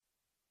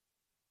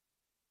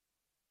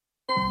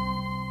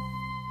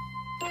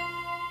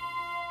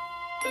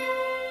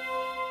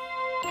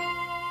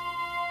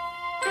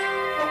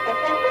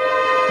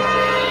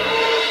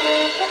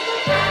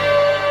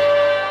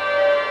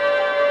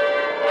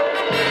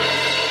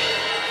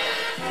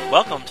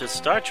Welcome to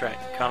Star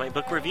Trek Comic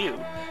Book Review.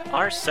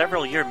 Our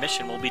several-year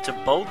mission will be to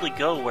boldly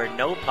go where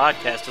no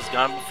podcast has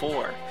gone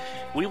before.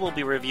 We will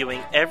be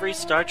reviewing every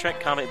Star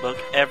Trek comic book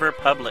ever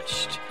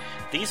published.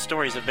 These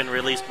stories have been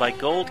released by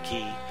Gold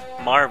Key,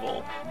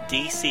 Marvel,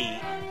 DC,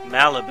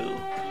 Malibu,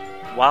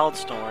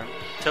 Wildstorm,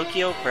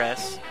 Tokyo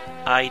Press,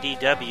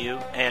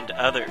 IDW, and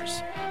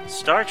others.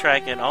 Star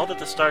Trek and all that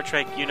the Star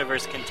Trek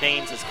universe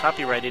contains is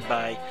copyrighted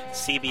by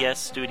CBS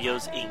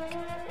Studios, Inc.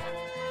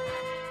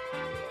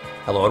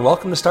 Hello and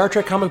welcome to Star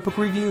Trek Comic Book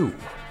Review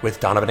with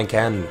Donovan and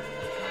Ken.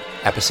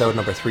 Episode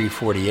number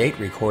 348,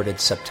 recorded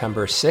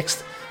September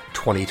 6th,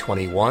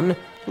 2021,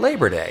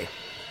 Labor Day.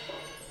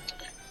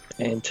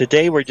 And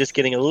today we're just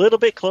getting a little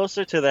bit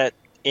closer to that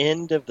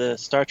end of the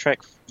Star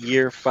Trek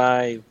Year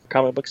 5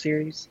 comic book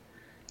series.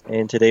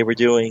 And today we're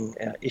doing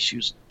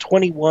issues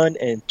 21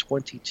 and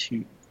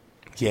 22.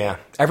 Yeah,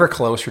 ever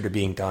closer to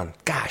being done.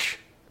 Gosh,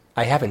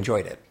 I have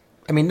enjoyed it.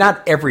 I mean,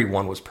 not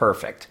everyone was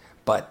perfect,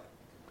 but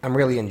I'm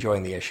really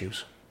enjoying the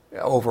issues.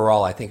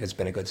 Overall, I think it's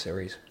been a good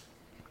series.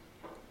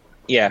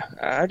 Yeah,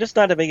 I'm just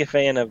not a big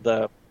fan of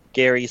the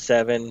Gary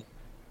 7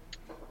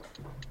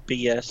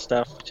 BS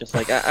stuff. Just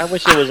like, I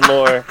wish it was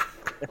more...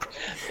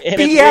 and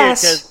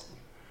BS!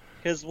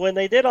 Because when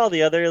they did all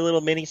the other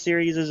little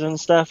mini-series and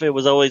stuff, it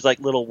was always like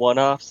little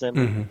one-offs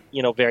and,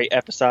 very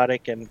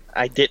episodic. And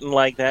I didn't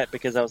like that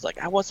because I was like,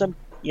 I want some,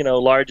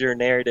 larger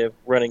narrative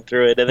running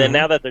through it. And then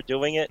now that they're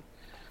doing it,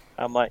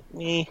 I'm like,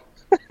 meh.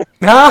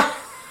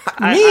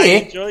 I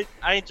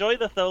enjoyed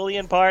the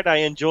Tholian part. I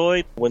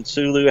enjoyed when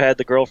Sulu had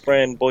the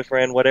girlfriend,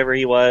 boyfriend, whatever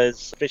he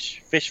was,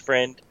 fish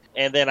friend.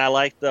 And then I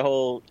liked the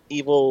whole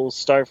evil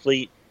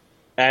Starfleet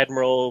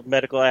admiral,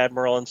 medical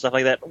admiral, and stuff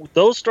like that.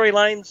 Those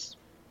storylines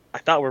I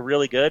thought were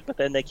really good, but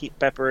then they keep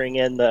peppering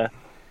in the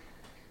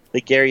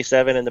Gary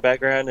 7 in the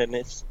background, and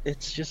it's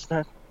just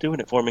not doing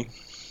it for me.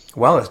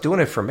 Well, it's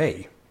doing it for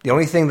me. The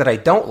only thing that I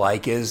don't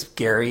like is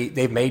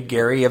they've made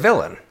Gary a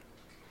villain.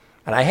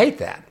 And I hate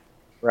that.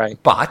 Right.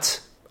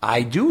 But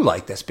I do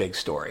like this big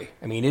story.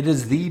 I mean, it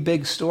is the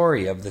big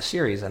story of the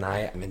series, and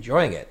I am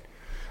enjoying it.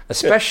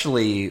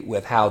 Especially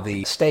with how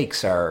the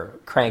stakes are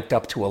cranked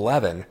up to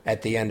 11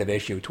 at the end of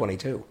issue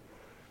 22.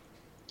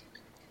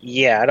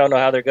 Yeah, I don't know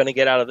how they're going to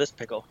get out of this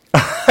pickle.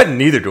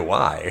 Neither do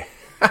I.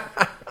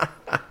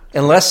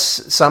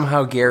 Unless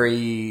somehow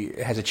Gary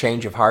has a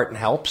change of heart and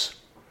helps.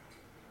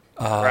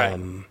 Right.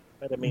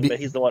 But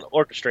he's the one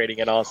orchestrating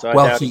it all, so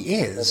well, he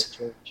is.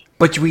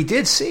 But we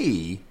did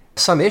see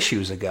some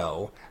issues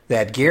ago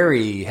that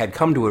Gary had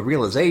come to a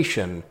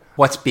realization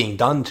what's being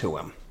done to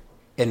him.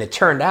 And it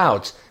turned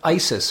out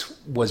Isis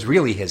was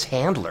really his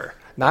handler.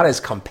 Not his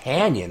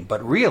companion,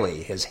 but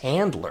really his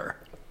handler.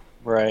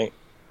 Right.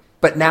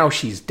 But now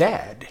she's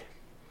dead.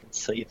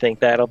 So you think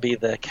that'll be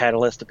the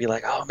catalyst to be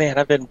like, oh man,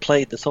 I've been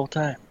played this whole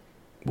time.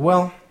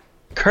 Well,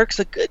 Kirk's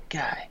a good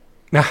guy.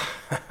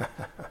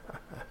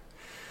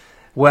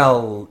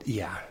 Well,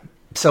 yeah.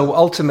 So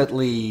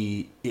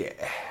ultimately,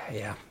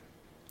 yeah.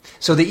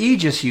 So the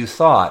Aegis, you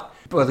thought,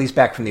 well, at least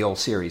back from the old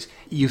series,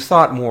 you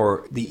thought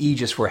more the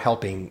Aegis were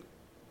helping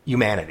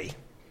humanity.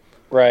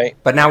 Right.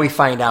 But now we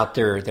find out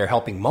they're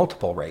helping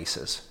multiple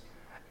races.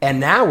 And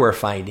now we're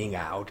finding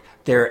out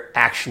they're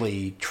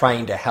actually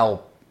trying to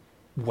help,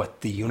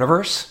 the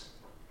universe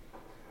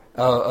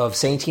of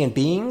sentient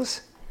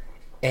beings?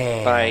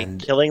 And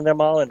by killing them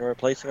all and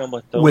replacing them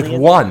with Tholians? With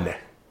one.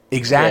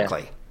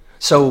 Exactly. Yeah.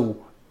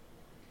 So,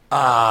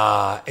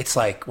 it's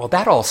like, well,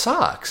 that all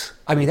sucks.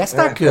 I mean, that's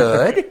not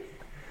good.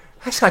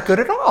 That's not good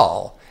at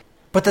all.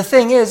 But the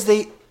thing is,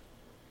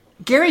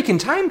 Gary can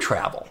time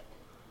travel.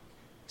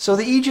 So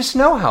the Aegis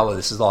know how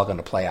this is all going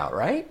to play out,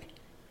 right?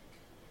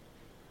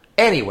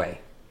 Anyway.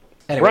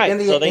 Right,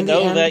 so they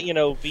know that,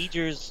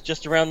 V'ger's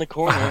just around the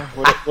corner.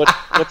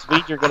 What's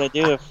V'ger going to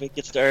do if it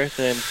gets to Earth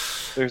and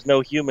there's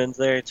no humans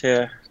there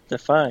to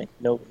find?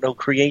 No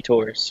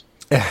creators.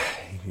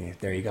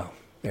 There you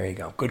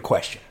go. Good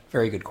question.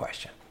 Very good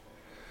question.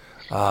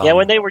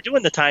 When they were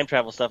doing the time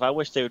travel stuff, I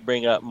wish they would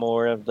bring up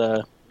more of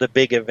the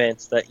big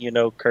events that,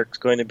 Kirk's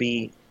going to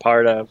be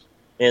part of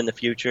in the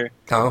future.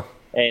 Oh.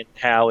 And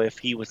how if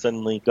he was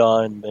suddenly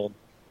gone, then,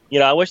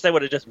 I wish they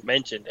would have just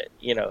mentioned it.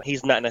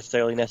 He's not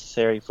necessarily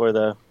necessary for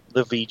the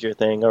V'ger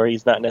thing, or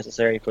he's not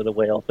necessary for the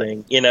whale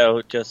thing.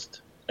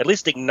 Just at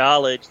least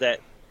acknowledge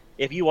that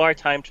if you are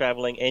time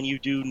traveling and you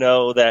do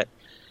know that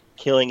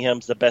killing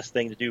him's the best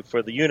thing to do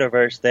for the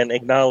universe, then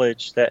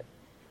acknowledge that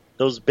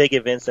those big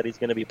events that he's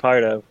going to be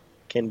part of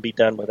can be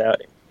done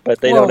without him. But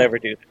they don't ever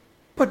do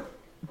that.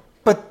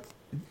 But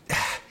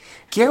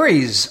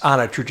Gary's on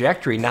a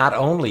trajectory not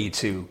only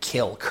to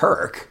kill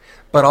Kirk,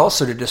 but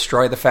also to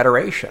destroy the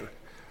Federation.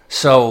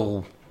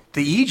 So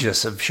the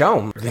Aegis have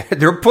shown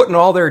they're putting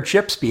all their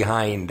chips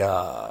behind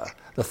the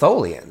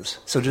Tholians.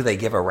 So do they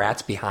give a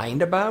rat's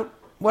behind about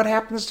what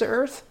happens to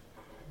Earth?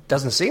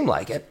 Doesn't seem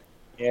like it.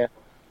 Yeah,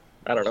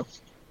 I don't know.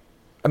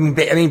 I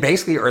mean,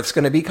 basically, Earth's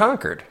going to be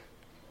conquered,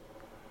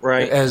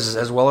 right?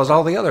 As well as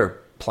all the other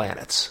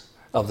planets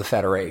of the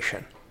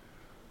Federation.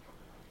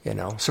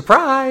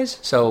 Surprise!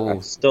 So I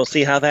still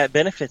see how that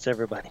benefits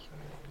everybody.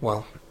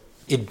 Well,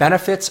 It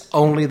benefits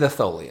only the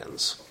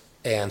Tholians.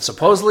 And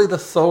supposedly the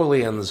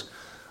Tholians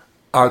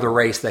are the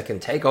race that can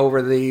take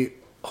over the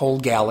whole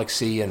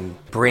galaxy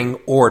and bring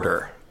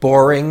order,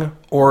 boring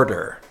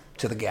order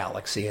to the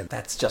galaxy. And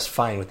that's just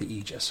fine with the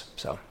Aegis.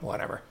 So,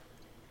 whatever.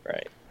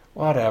 Right.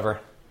 Whatever.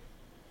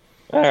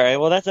 All right.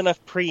 Well, that's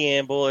enough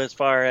preamble as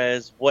far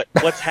as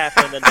what's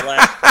happened in the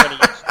last 20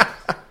 years.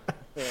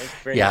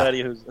 For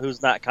anybody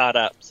who's not caught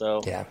up.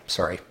 So yeah,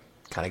 sorry.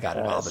 Kind of got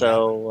involved in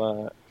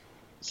that.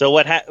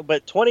 So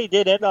but 20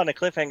 did end on a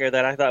cliffhanger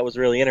that I thought was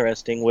really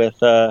interesting with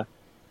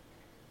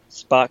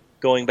Spock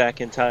going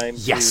back in time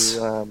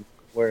to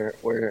where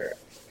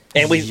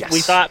and we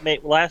thought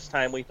last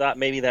time we thought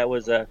maybe that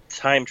was a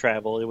time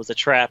travel. It was a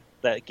trap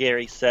that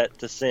Gary set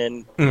to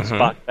send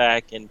Spock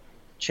back and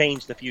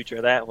change the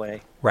future that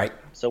way. Right.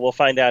 So we'll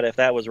find out if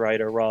that was right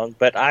or wrong.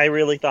 But I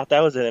really thought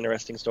that was an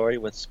interesting story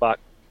with Spock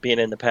being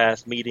in the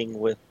past, meeting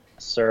with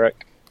Surak.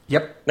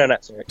 Yep. No,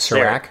 not Surak.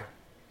 Surak.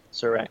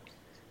 Surak.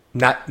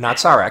 Not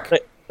Sarek.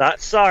 But not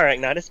Sarek,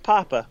 not his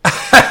papa.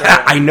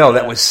 I know,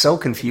 that was so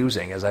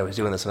confusing as I was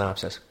doing the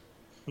synopsis.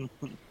 I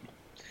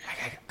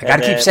got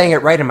to keep saying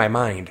it right in my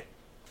mind.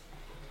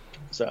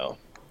 So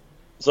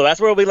that's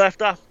where we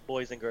left off,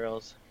 boys and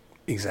girls.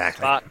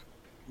 Exactly. Spock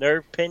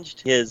nerve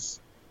pinched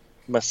his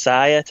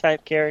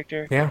Messiah-type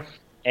character. Yeah.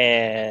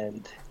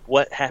 And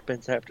what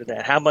happens after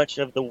that? How much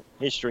of the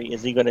history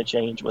is he going to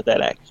change with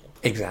that action?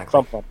 Exactly.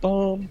 Bum, bum,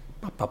 bum.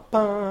 Ba, ba,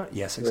 ba.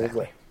 Yes,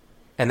 exactly.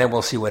 And then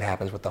we'll see what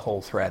happens with the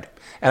whole thread.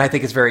 And I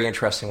think it's very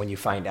interesting when you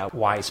find out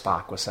why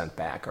Spock was sent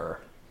back. Or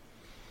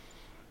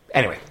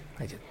anyway,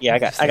 I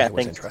got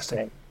things to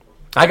say.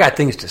 I got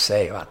things to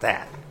say about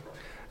that.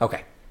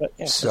 Okay,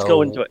 let's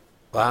go into it.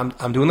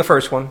 I'm doing the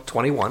first one,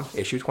 21,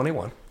 issue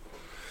 21.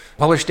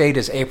 Published date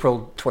is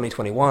April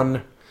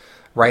 2021.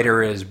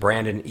 Writer is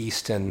Brandon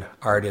Easton.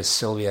 Artist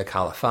Sylvia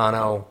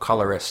Califano.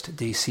 Colorist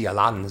DC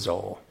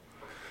Alonso.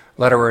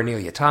 Letterer Neil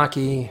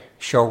Yataki.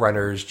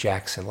 Showrunners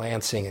Jackson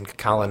Lansing and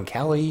Colin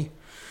Kelly.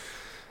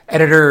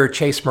 Editor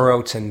Chase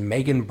Moritz and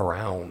Megan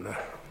Brown.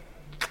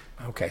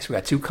 Okay, so we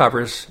got two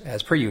covers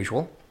as per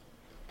usual.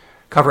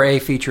 Cover A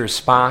features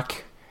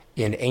Spock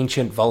in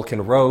ancient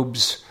Vulcan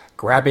robes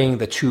grabbing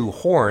the two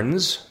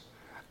horns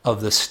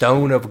of the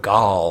Stone of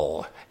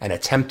Gaul and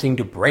attempting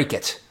to break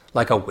it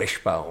like a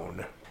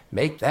wishbone.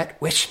 Make that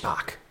wish,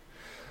 Spock.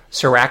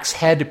 Surak's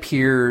head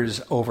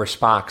appears over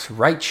Spock's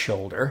right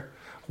shoulder,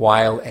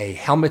 while a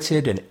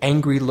helmeted and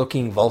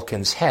angry-looking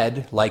Vulcan's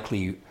head,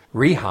 likely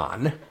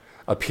Rihan,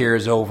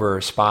 appears over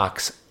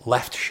Spock's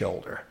left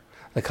shoulder.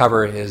 The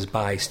cover is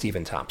by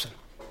Stephen Thompson.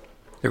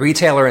 The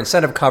retailer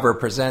incentive cover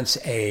presents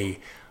a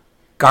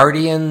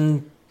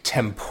Guardian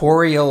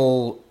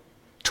Temporal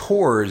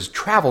Tours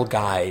travel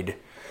guide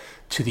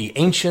to the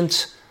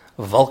ancient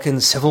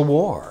Vulcan Civil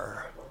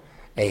War.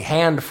 A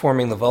hand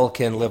forming the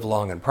Vulcan live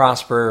long and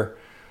prosper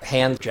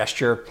hand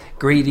gesture.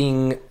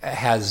 Greeting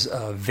has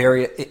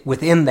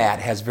within that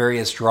has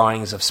various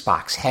drawings of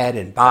Spock's head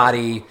and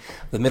body.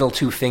 The middle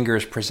two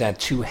fingers present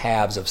two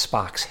halves of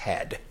Spock's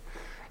head.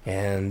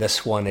 And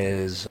this one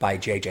is by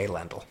J.J.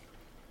 Lendl.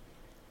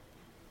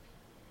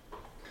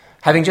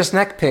 Having just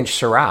neck-pinched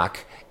Surak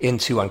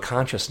into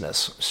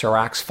unconsciousness,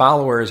 Surak's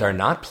followers are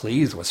not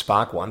pleased with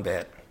Spock one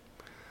bit.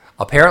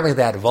 Apparently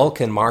that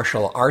Vulcan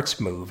martial arts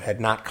move had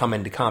not come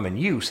into common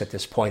use at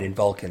this point in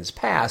Vulcan's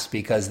past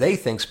because they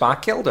think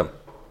Spock killed him.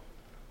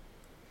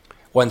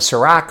 When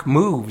Surak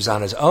moves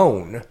on his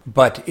own,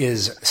 but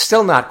is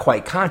still not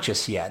quite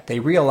conscious yet, they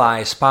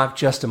realize Spock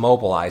just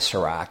immobilized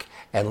Surak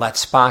and let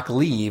Spock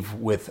leave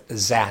with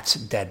Zat's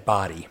dead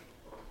body.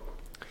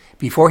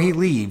 Before he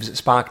leaves,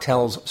 Spock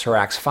tells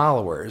Surak's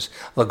followers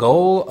the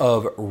goal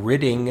of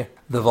ridding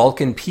the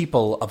Vulcan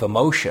people of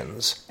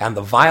emotions and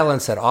the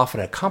violence that often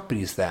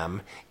accompanies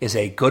them is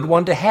a good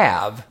one to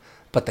have,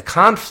 but the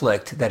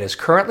conflict that is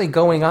currently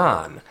going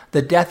on,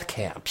 the death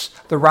camps,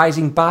 the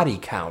rising body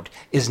count,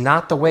 is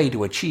not the way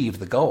to achieve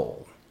the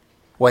goal.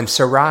 When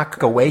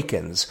Surak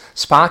awakens,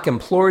 Spock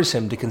implores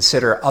him to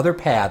consider other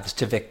paths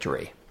to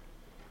victory.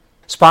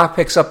 Spock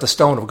picks up the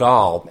Stone of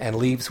Gaul and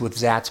leaves with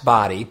Zat's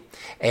body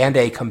and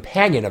a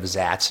companion of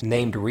Zat's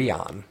named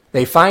Rian.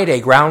 They find a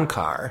ground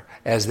car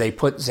as they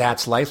put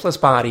Zat's lifeless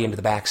body into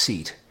the back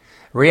seat.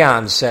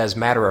 Rian says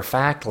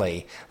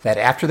matter-of-factly that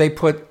after they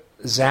put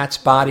Zat's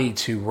body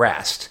to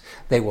rest,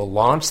 they will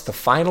launch the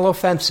final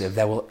offensive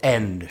that will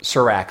end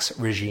Surak's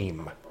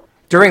regime.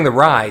 During the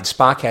ride,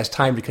 Spock has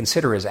time to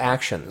consider his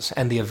actions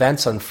and the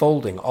events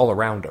unfolding all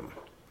around him.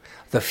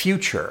 The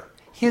future,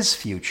 his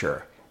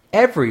future,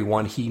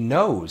 everyone he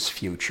knows'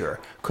 future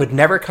could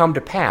never come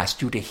to pass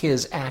due to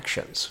his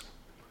actions.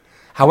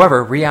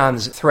 However,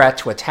 Rian's threat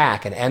to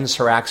attack and end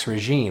Surak's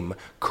regime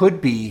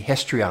could be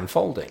history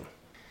unfolding.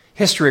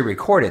 History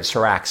recorded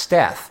Surak's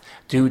death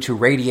due to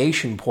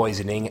radiation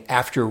poisoning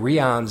after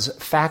Rian's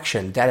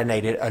faction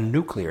detonated a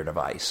nuclear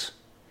device.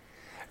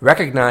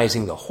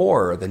 Recognizing the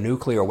horror the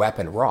nuclear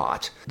weapon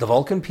wrought, the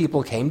Vulcan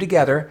people came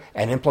together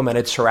and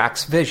implemented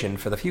Surak's vision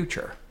for the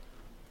future.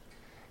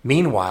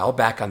 Meanwhile,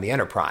 back on the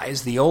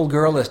Enterprise, the old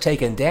girl has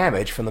taken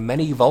damage from the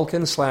many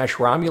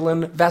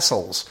Vulcan/Romulan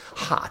vessels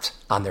hot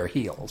on their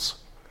heels.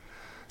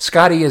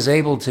 Scotty is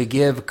able to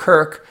give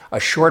Kirk a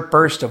short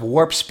burst of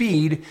warp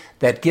speed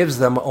that gives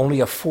them only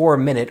a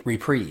 4-minute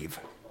reprieve.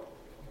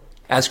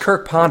 As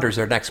Kirk ponders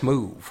their next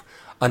move,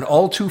 an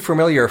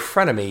all-too-familiar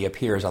frenemy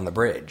appears on the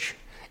bridge.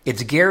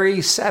 It's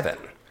Gary 7,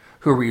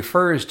 who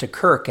refers to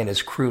Kirk and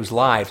his crew's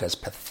lives as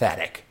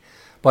pathetic,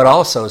 but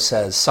also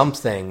says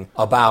something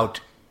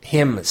about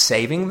him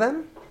saving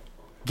them?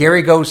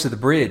 Gary goes to the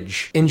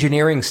bridge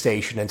engineering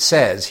station and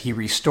says he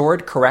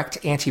restored correct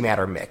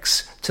antimatter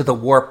mix to the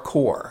warp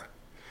core.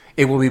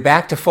 It will be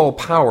back to full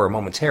power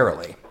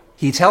momentarily.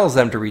 He tells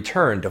them to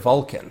return to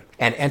Vulcan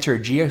and enter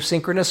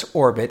geosynchronous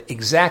orbit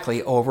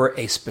exactly over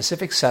a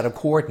specific set of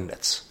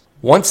coordinates.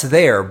 Once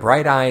there,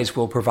 Bright Eyes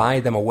will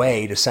provide them a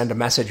way to send a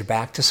message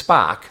back to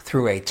Spock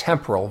through a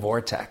temporal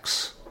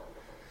vortex.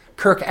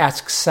 Kirk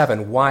asks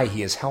Seven why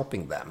he is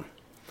helping them.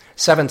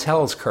 Seven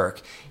tells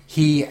Kirk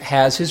he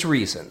has his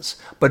reasons,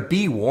 but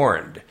be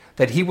warned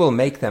that he will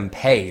make them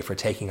pay for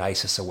taking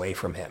Isis away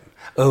from him.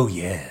 Oh,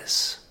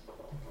 yes.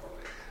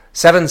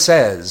 Seven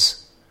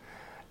says,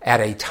 at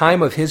a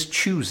time of his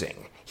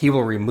choosing, he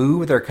will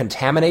remove their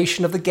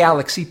contamination of the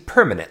galaxy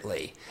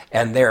permanently,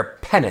 and their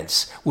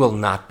penance will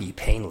not be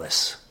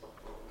painless.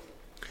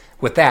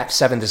 With that,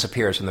 Seven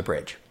disappears from the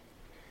bridge.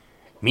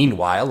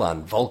 Meanwhile,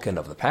 on Vulcan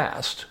of the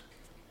past,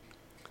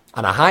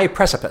 on a high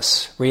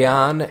precipice,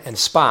 Rian and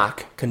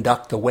Spock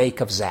conduct the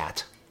wake of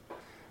Zat.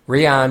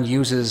 Rian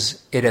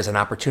uses it as an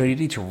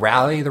opportunity to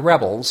rally the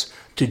rebels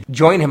to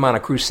join him on a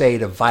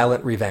crusade of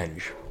violent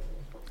revenge.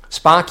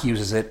 Spock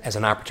uses it as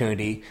an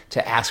opportunity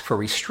to ask for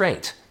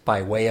restraint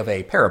by way of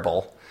a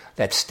parable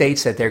that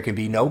states that there can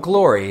be no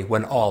glory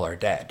when all are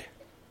dead.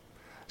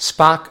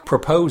 Spock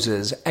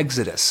proposes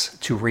exodus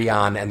to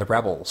Rian and the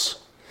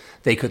rebels.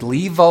 They could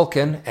leave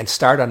Vulcan and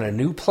start on a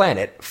new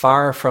planet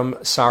far from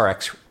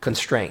Sarek's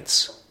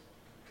constraints.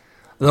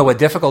 Though a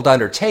difficult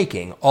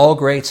undertaking, all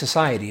great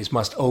societies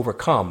must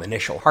overcome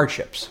initial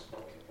hardships.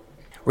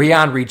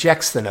 Rian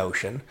rejects the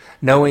notion,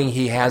 knowing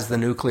he has the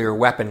nuclear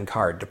weapon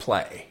card to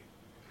play.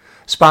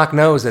 Spock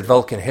knows that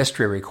Vulcan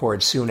history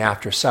records soon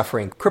after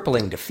suffering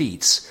crippling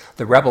defeats,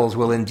 the rebels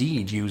will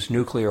indeed use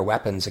nuclear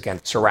weapons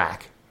against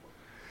Sarak.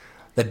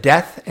 The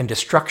death and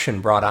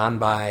destruction brought on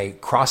by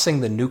crossing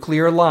the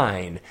nuclear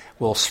line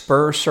will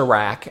spur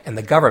Sarak and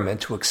the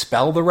government to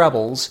expel the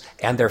rebels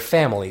and their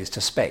families to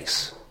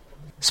space.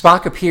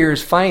 Spock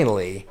appears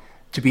finally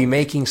to be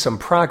making some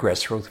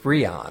progress with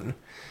Rian,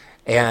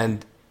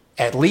 and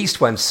at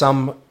least when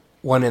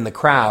someone in the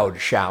crowd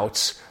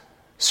shouts,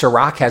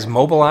 Sarak has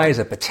mobilized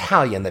a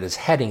battalion that is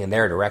heading in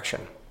their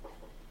direction.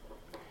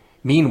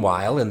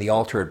 Meanwhile, in the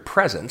altered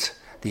present,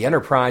 the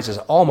Enterprise is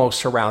almost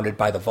surrounded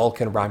by the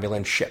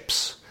Vulcan-Romulan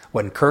ships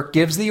when Kirk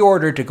gives the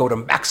order to go to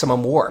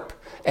maximum warp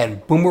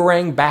and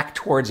boomerang back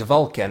towards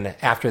Vulcan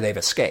after they've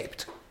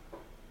escaped.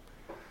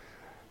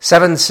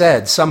 Seven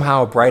said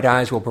somehow Bright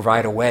Eyes will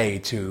provide a way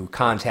to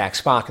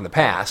contact Spock in the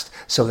past,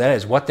 so that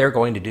is what they're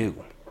going to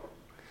do.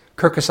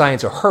 Kirk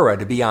assigns Uhura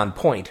to be on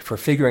point for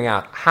figuring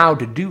out how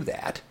to do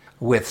that.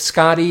 With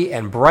Scotty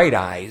and Bright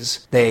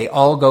Eyes, they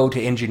all go to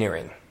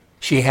engineering.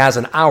 She has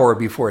an hour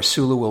before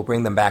Sulu will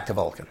bring them back to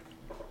Vulcan.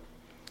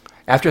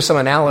 After some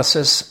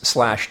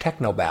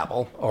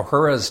analysis/technobabble,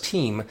 Uhura's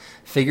team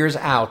figures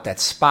out that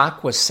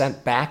Spock was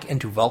sent back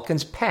into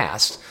Vulcan's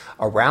past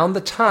around the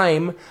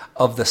time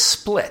of the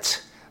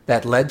split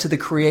that led to the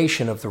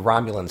creation of the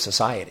Romulan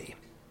society.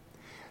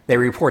 They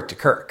report to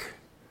Kirk.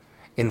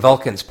 In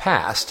Vulcan's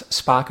past,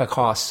 Spock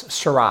accosts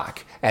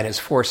Sarak and his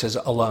forces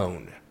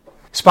alone.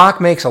 Spock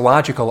makes a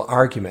logical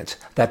argument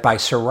that by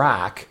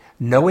Sarak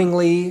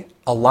knowingly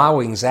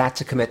allowing Zat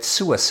to commit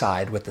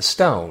suicide with the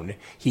stone,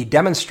 he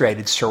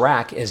demonstrated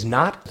Sarak is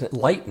not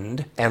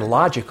enlightened and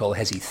logical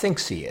as he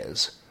thinks he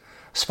is.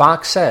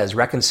 Spock says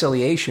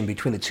reconciliation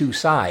between the two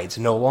sides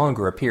no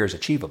longer appears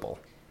achievable.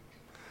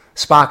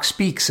 Spock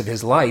speaks of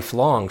his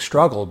lifelong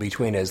struggle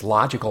between his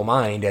logical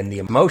mind and the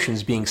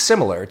emotions being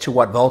similar to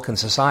what Vulcan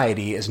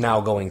society is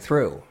now going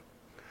through.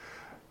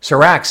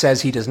 Sarak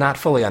says he does not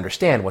fully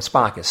understand what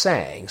Spock is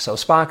saying, so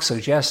Spock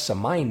suggests a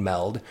mind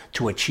meld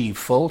to achieve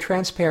full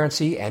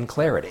transparency and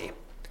clarity.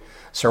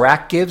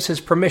 Sarak gives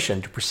his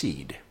permission to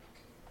proceed.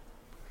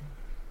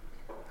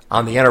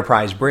 On the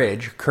Enterprise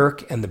bridge,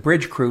 Kirk and the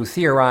bridge crew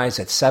theorize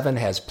that Seven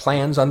has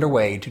plans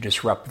underway to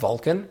disrupt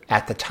Vulcan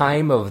at the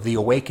time of the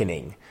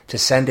Awakening, to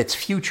send its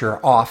future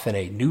off in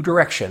a new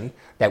direction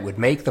that would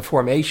make the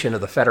formation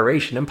of the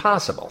Federation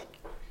impossible.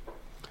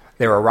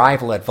 Their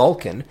arrival at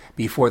Vulcan,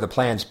 before the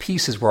plan's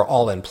pieces were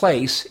all in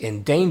place,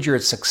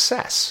 endangered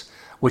success,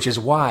 which is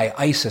why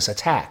Isis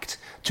attacked,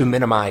 to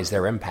minimize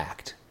their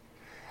impact.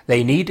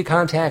 They need to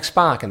contact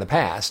Spock in the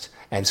past,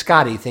 and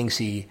Scotty thinks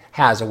he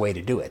has a way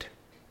to do it.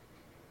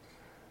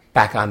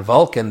 Back on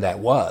Vulcan,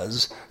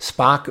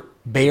 Spock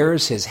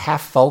bears his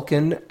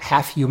half-Vulcan,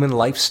 half-human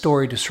life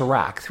story to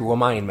Sarak through a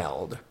mind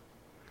meld.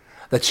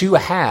 The two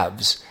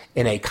halves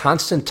in a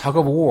constant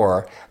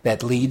tug-of-war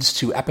that leads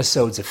to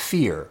episodes of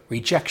fear,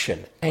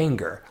 rejection,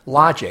 anger,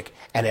 logic,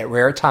 and at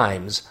rare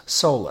times,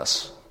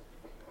 solace.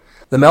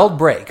 The meld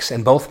breaks,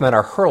 and both men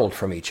are hurled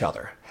from each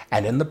other,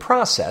 and in the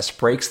process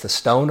breaks the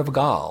stone of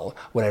Gaul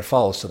when it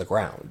falls to the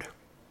ground.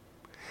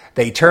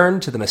 They turn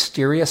to the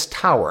mysterious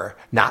tower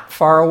not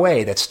far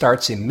away that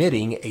starts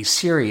emitting a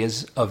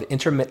series of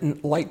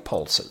intermittent light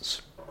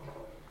pulses.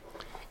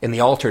 In the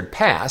altered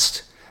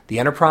past, the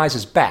Enterprise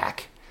is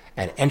back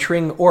and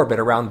entering orbit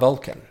around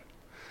Vulcan.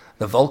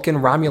 The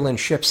Vulcan-Romulan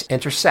ships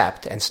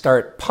intercept and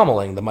start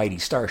pummeling the mighty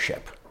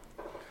starship.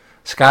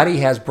 Scotty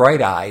has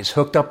Bright Eyes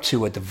hooked up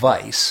to a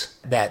device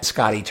that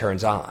Scotty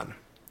turns on.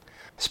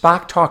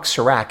 Spock talks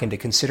Serac into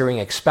considering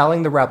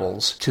expelling the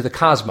rebels to the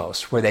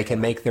cosmos where they can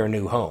make their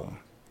new home.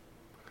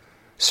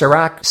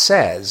 Serac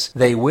says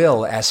they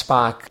will as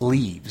Spock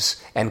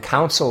leaves and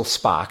counsels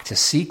Spock to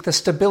seek the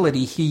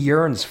stability he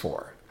yearns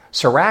for.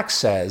 Serac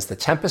says the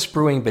tempest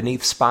brewing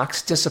beneath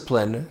Spock's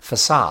discipline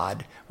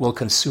facade will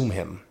consume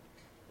him.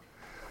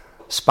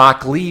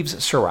 Spock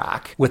leaves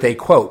Serac with a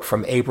quote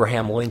from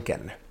Abraham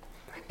Lincoln: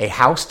 "A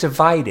house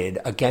divided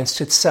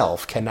against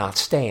itself cannot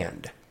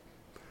stand."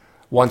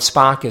 Once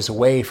Spock is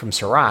away from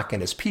Serac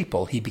and his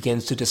people, he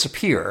begins to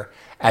disappear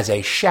as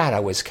a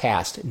shadow is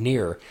cast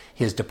near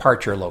his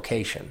departure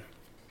location.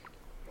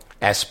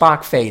 As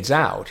Spock fades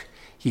out,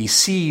 he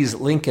sees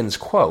Lincoln's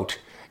quote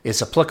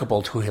is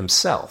applicable to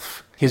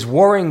himself. His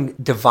warring,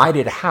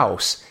 divided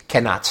house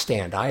cannot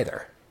stand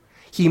either.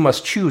 He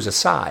must choose a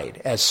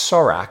side, as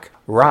Serac,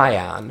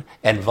 Ryan,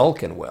 and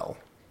Vulcan will.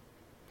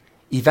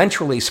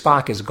 Eventually,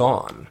 Spock is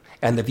gone,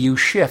 and the view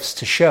shifts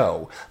to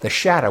show the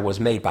shadow was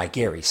made by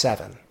Gary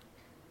 7.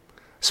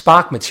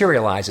 Spock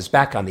materializes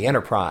back on the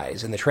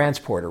Enterprise in the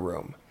transporter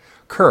room.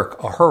 Kirk,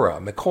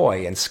 Uhura,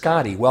 McCoy, and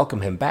Scotty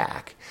welcome him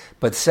back,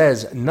 but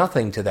says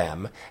nothing to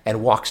them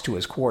and walks to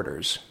his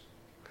quarters.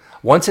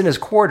 Once in his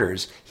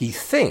quarters, he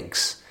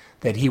thinks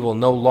that he will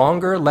no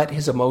longer let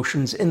his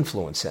emotions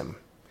influence him.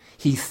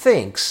 He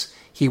thinks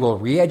he will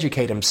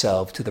re-educate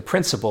himself to the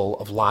principle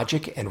of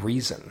logic and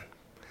reason.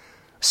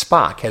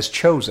 Spock has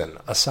chosen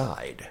a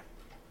side.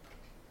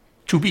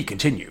 To be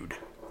continued.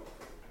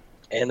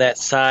 And that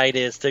side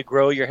is to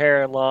grow your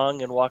hair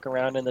long and walk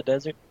around in the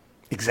desert?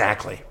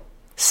 Exactly.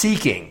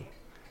 Seeking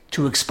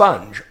to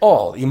expunge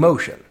all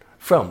emotion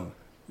from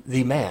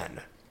the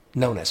man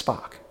known as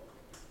Spock.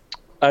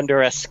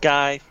 Under a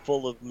sky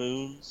full of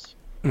moons?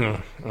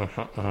 I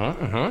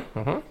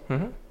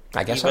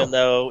guess so. Even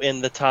though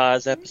in the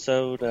Taz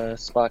episode,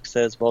 Spock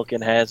says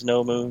Vulcan has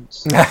no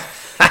moons.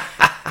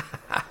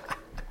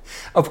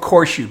 Of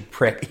course you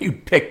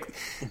pick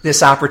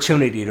this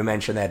opportunity to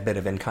mention that bit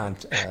of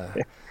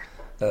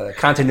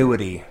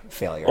continuity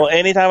failure. Well,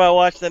 anytime I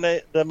watch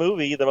the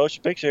movie, the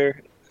motion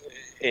picture,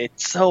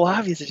 it's so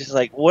obvious. It's just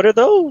like, what are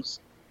those?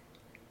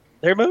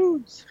 They're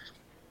moons.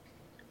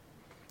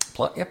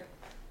 Yep.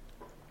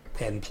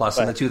 And plus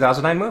in the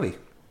 2009 movie.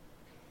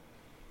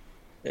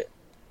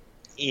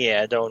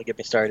 Yeah, don't get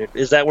me started.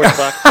 Is that where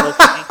Spock is supposed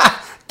to be?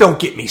 Don't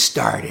get me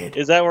started.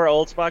 Is that where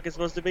old Spock is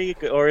supposed to be?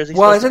 Or is he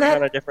supposed to be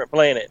on a different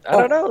planet? I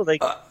don't know.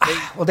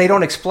 Well, they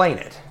don't explain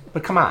it.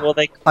 But come on. Well,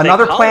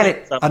 another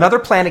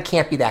planet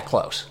can't be that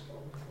close.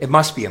 It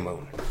must be a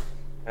moon.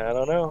 I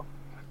don't know.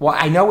 Well,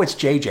 I know it's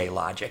JJ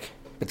logic,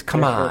 but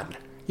come on.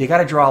 You got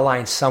to draw a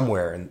line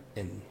somewhere.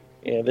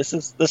 Yeah, this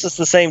is the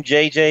same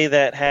JJ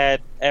that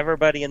had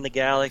everybody in the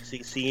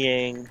galaxy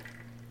seeing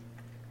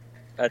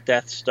a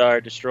Death Star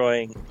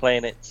destroying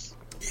planets.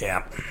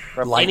 Yeah.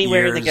 From Light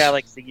anywhere years. in the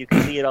galaxy, you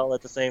can see it all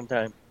at the same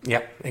time.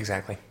 Yep,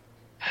 exactly.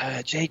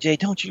 JJ,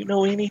 don't you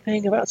know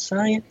anything about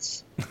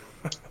science?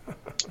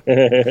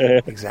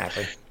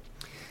 Exactly.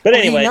 But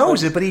anyway, he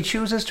knows it, but he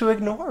chooses to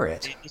ignore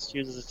it. He just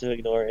chooses to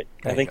ignore it.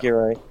 I think go.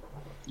 you're right.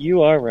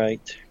 You are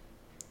right.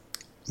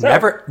 So,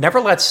 Never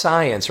let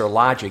science or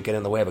logic get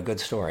in the way of a good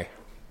story.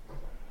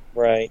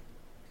 Right.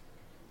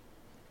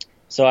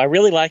 So I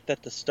really like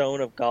that the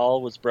Stone of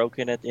Gaul was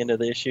broken at the end of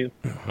the issue.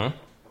 Mm-hmm.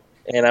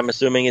 And I'm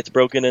assuming it's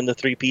broken into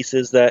 3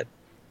 pieces that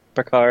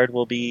Picard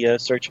will be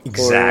searching for.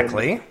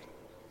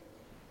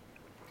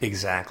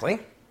 Exactly.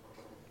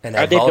 And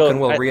that Vulcan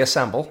will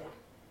reassemble.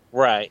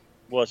 Right.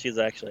 Well, she's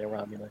actually a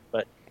Romulan,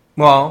 but...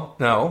 Well,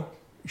 no.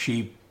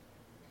 She's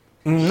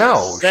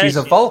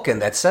a Vulcan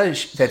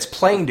that's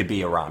playing to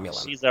be a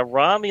Romulan. She's a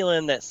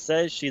Romulan that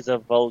says she's a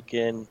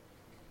Vulcan,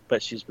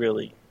 but she's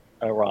really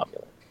a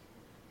Romulan.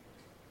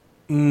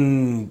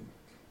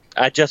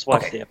 I just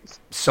watched the episode.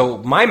 So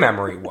my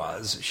memory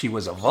was she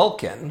was a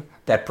Vulcan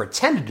that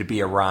pretended to be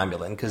a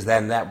Romulan, because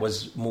then that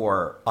was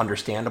more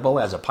understandable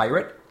as a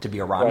pirate to be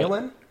a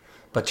Romulan. Right.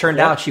 But turned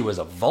out she was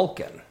a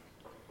Vulcan.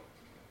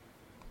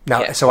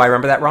 Now, so I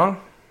remember that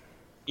wrong?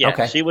 Yeah,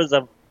 okay. She was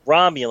a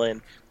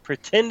Romulan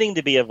pretending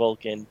to be a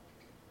Vulcan,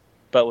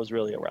 but was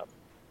really a Romulan.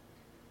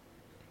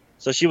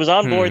 So she was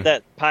on board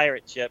that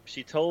pirate ship.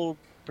 She told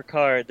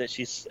Picard that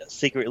she's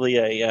secretly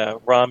a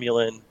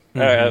Romulan,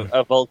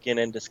 a Vulcan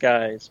in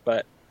disguise,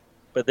 but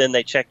then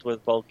they checked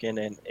with Vulcan,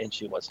 and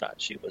she was not.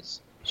 She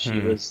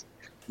was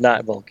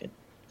not Vulcan.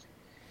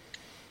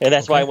 And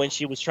that's why Okay. when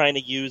she was trying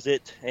to use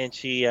it and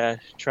she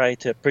tried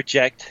to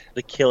project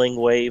the killing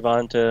wave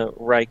onto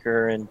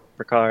Riker and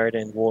Picard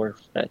and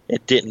Worf,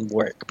 it didn't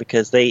work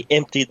because they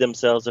emptied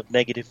themselves of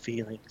negative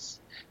feelings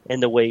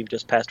and the wave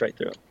just passed right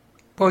through them.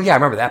 Well, yeah, I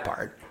remember that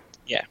part.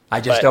 Yeah. I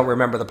just don't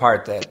remember the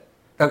part that...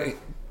 Okay,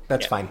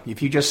 that's Yeah. fine.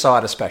 If you just saw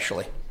it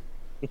especially.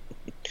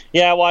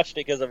 Yeah, I watched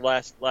it because of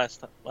last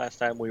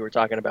time we were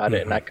talking about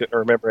it, and I couldn't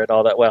remember it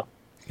all that well.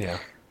 Yeah.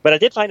 But I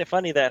did find it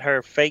funny that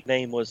her fake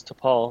name was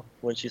T'Pol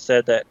when she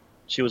said that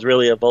she was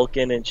really a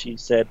Vulcan, and she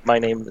said, "My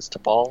name is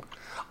T'Pol."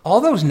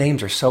 All those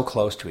names are so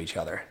close to each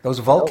other. Those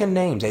Vulcan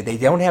names, they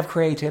don't have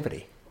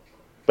creativity.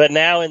 But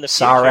now in the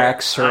future, Sarek,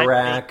 I'm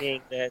Surak.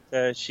 thinking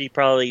that she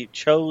probably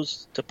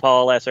chose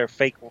T'Pol as her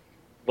fake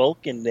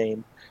Vulcan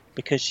name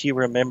because she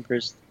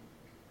remembers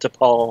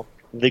T'Pol,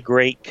 the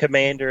great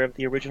commander of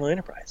the original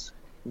Enterprise.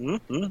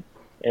 Mm-hmm.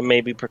 And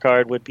maybe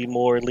Picard would be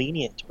more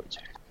lenient towards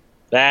her.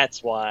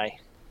 That's why.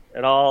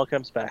 It all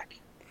comes back.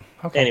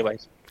 Okay.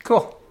 Anyways.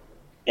 Cool.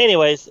 So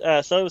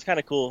it was kind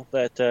of cool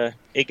that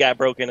it got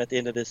broken at the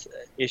end of this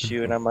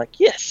issue, and I'm like,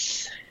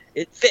 yes,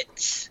 it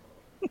fits.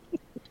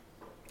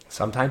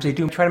 Sometimes they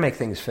do try to make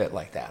things fit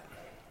like that.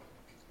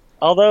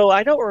 Although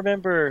I don't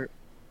remember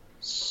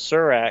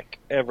Surak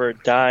ever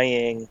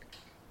dying.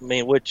 I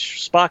mean,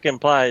 which Spock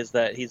implies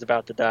that he's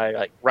about to die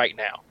like right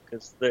now,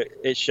 because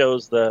it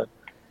shows the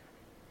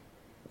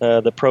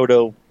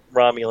proto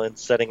Romulans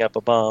setting up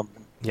a bomb.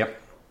 Yep.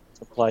 It's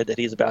implied that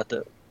he's about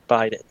to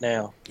bite it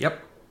now. Yep.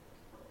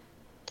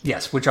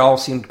 Yes, which all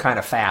seemed kind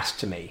of fast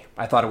to me.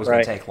 I thought it was going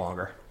Right. to take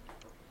longer.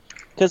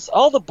 Because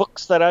all the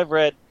books that I've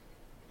read,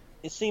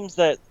 it seems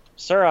that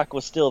Surak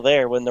was still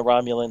there when the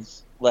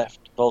Romulans left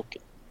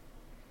Vulcan.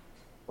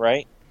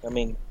 Right? I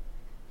mean,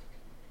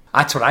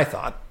 That's what I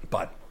thought,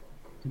 but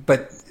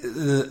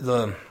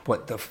the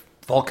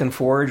Vulcan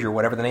Forge or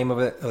whatever the name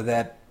of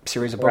that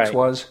series of books Right.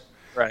 was.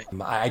 right.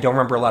 I don't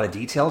remember a lot of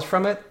details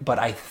from it, but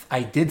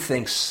I did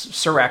think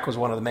Surak was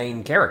one of the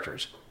main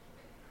characters.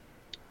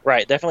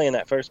 Right, definitely in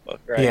that first book,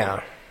 right?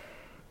 Yeah.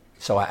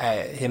 So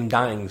him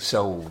dying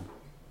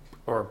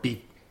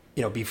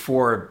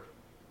before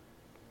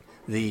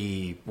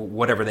the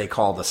whatever they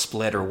call the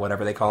split or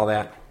whatever they call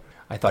that,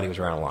 I thought he was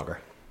around longer.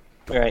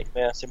 Right,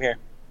 yeah, same here.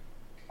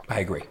 I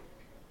agree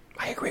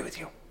with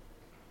you.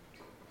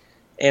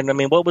 And, I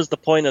mean, what was the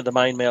point of the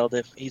mind meld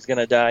if he's going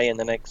to die in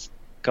the next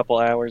couple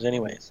hours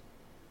anyways?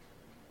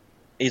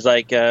 He's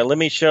like, let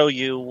me show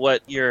you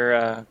what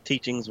your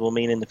teachings will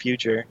mean in the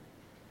future.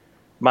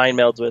 Mind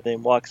melds with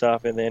him, walks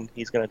off, and then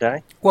he's going to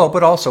die? Well,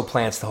 but also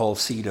plants the whole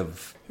seed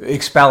of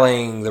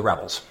expelling the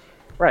rebels.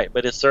 Right,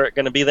 but is Surak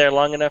going to be there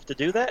long enough to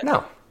do that?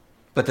 No.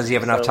 But does he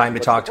have enough So, time to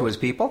what's talk the to point? his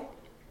people?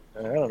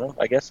 I don't know.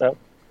 I guess so.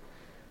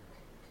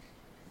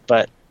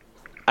 But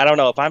I don't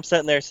know. If I'm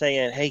sitting there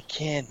saying, hey,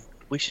 Ken,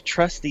 we should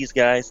trust these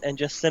guys and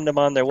just send them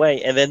on their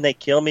way, and then they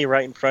kill me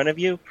right in front of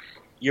you,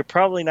 you're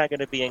probably not going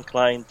to be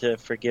inclined to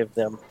forgive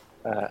them,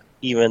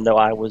 even though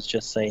I was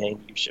just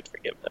saying you should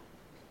forgive them.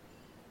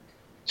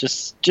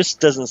 Just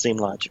doesn't seem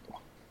logical.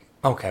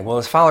 Okay, well,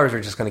 his followers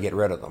are just going to get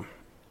rid of them.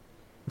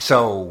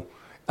 So,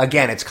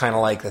 again, it's kind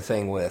of like the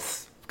thing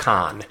with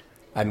Khan.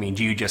 I mean,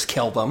 do you just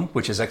kill them,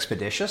 which is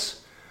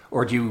expeditious?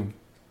 Or do you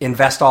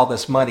invest all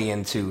this money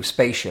into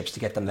spaceships to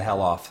get them the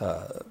hell off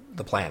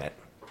the planet?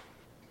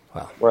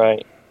 Well,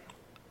 Right.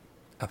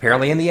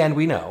 apparently in the end,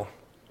 we know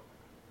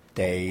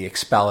they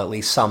expel at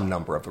least some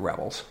number of the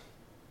rebels.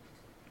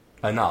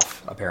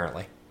 Enough,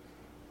 apparently.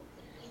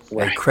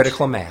 Right. A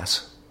critical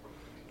mass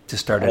to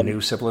start a And-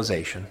 new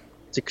civilization.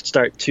 To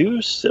start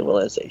two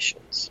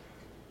civilizations.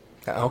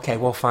 Okay,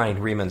 well, fine,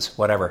 Remans,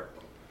 whatever.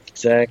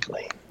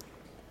 Exactly.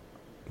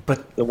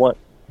 But The one.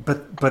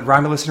 But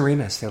Romulus and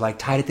Remus, they're like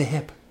tied at the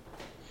hip.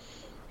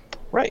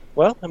 Right.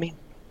 Well, I mean,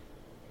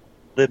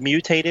 the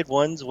mutated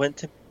ones went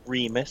to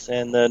Remus,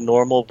 and the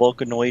normal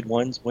Vulcanoid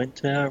ones went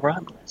to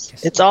Romulus.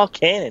 Yes. It's all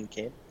canon,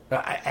 Ken.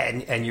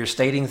 And you're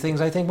stating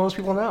things I think most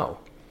people know.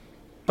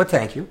 But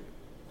thank you.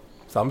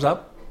 Thumbs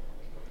up.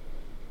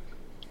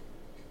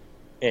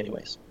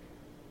 Anyways.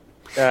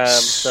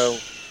 So,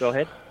 go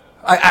ahead.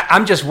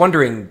 I'm just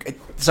wondering.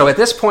 So at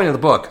this point of the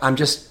book, I'm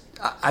just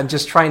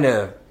trying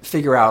to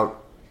figure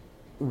out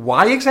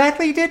why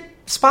exactly did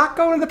Spock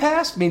go in the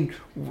past? I mean,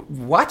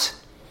 what?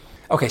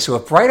 Okay, so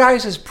if Bright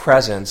Eyes'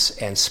 presence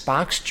and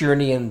Spock's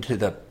journey into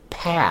the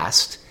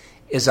past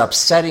is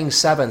upsetting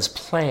Seven's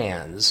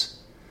plans,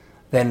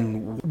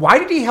 then why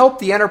did he help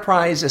the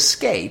Enterprise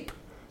escape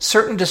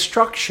certain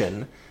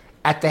destruction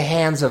at the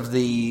hands of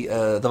the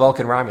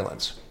Vulcan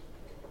Romulans?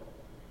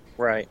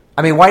 Right.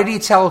 I mean, why did he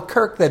tell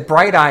Kirk that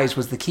Bright Eyes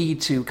was the key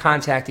to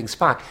contacting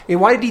Spock? I mean,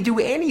 why did he do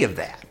any of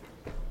that?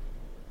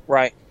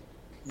 Right.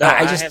 No, I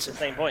I just- have the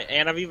same point,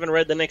 and I've even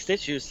read the next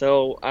issue,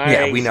 so I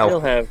Yeah, we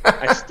know.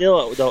 I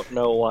still don't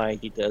know why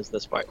he does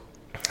this part.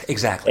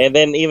 Exactly. And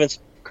then even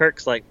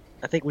Kirk's like,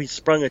 I think we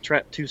sprung a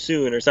trap too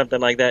soon, or something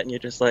like that, and you're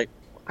just like,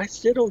 I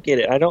still don't get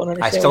it. I don't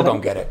understand. I still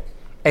don't get it.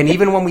 And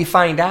even when we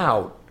find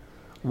out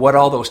what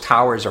all those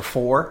towers are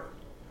for,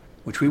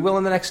 which we will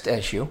in the next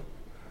issue,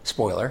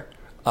 spoiler,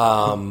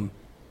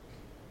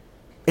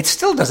 it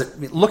still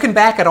doesn't, looking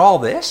back at all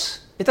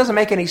this, it doesn't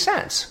make any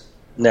sense.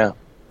 No.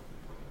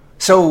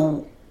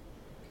 So,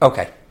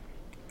 okay.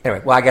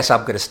 Anyway, well, I guess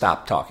I'm going to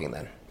stop talking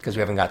then, because we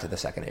haven't got to the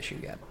second issue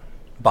yet.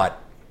 But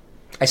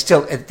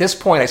at this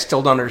point, I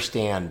still don't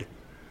understand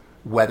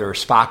whether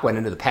Spock went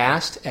into the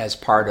past as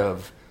part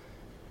of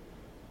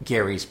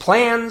Gary's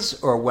plans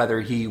or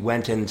whether he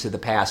went into the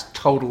past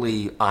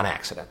totally on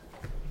accident.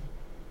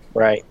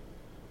 Right.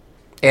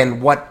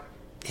 And what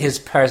his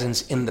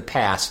presence in the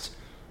past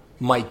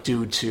might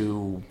do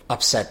to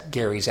upset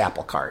Gary's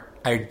apple cart.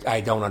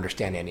 I don't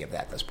understand any of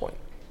that at this point.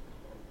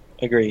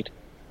 Agreed.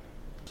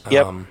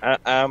 Yep,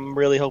 I'm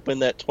really hoping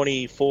that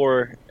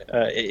 24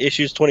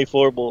 issues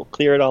 24 will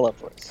clear it all up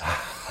for us.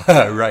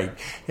 Right,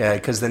 yeah,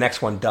 because the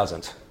next one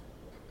doesn't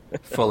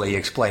fully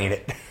explain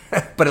it.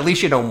 But at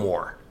least you know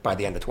more by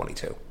the end of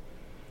 22.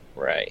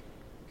 Right.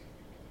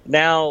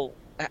 Now,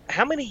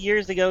 how many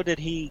years ago did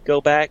he go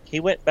back? He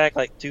went back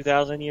like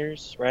 2,000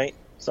 years, right?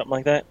 Something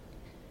like that?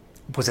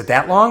 Was it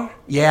that long?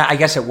 Yeah, I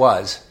guess it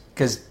was.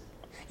 Because,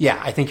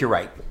 yeah, I think you're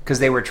right. Because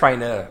they were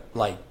trying to,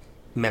 like,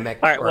 mimic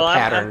all right, or well,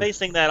 pattern. I'm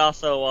basing that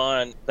also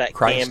on that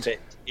Christ. Gambit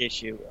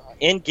issue.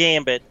 In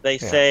Gambit, they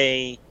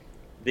say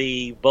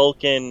the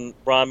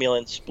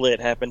Vulcan-Romulan split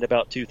happened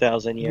about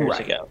 2,000 years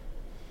ago.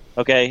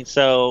 Okay,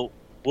 so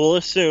we'll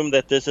assume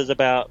that this is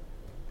about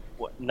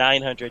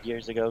 900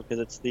 years ago because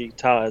it's the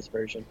Taz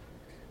version.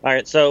 All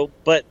right, so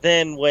but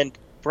then when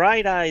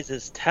Bright Eyes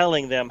is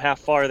telling them how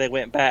far they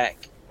went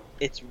back,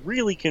 it's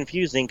really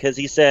confusing because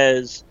he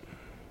says,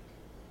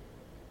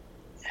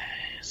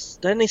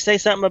 doesn't he say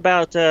something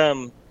about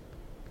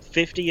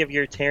 50 of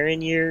your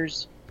Terran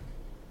years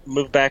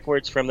move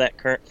backwards from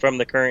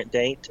the current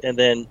date, and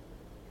then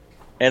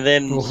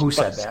well, who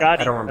said that?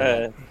 Scotty, I don't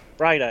remember that.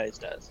 Bright Eyes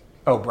does.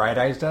 Oh, Bright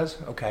Eyes does?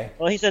 Okay.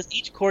 Well, he says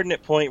each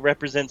coordinate point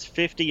represents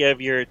 50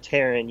 of your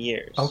Terran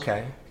years.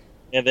 Okay.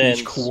 And then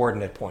each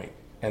coordinate point.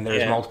 And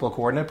there's multiple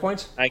coordinate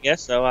points? I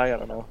guess so. I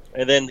don't know.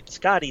 And then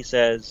Scotty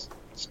says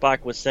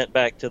Spock was sent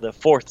back to the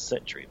 4th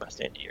century by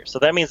standard years. So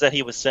that means that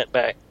he was sent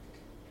back.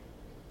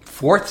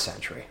 4th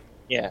century?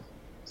 Yeah.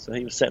 So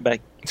he was sent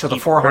back. So the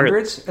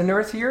 400s in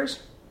Earth years?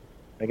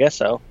 I guess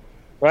so.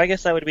 Well, I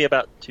guess that would be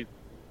about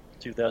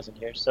 2,000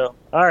 years. So,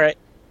 all right.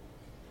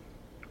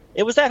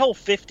 It was that whole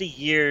 50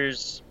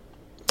 years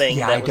thing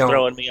that was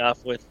throwing me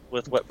off with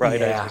what Bright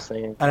Eyes was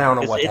saying. I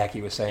don't know what the heck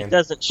he was saying. It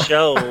doesn't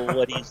show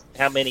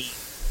how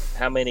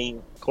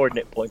many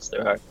coordinate points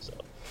there are. So.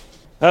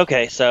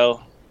 Okay,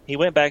 so he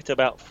went back to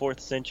about 4th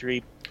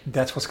century.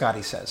 That's what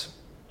Scotty says.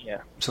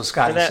 Yeah. So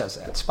Scotty says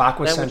that. Spock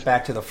was sent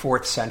back to the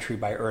 4th century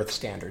by Earth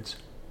standards.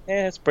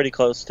 Yeah, it's pretty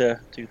close to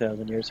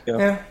 2,000 years ago.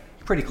 Yeah,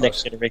 pretty close.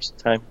 Next generation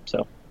time,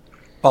 so.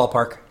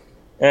 Ballpark.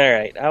 All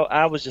right.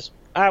 I was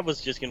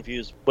just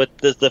confused with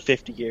the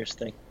 50 years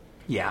thing.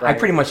 Yeah, right. I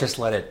pretty much just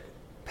let it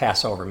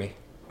pass over me.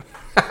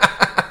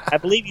 I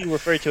believe you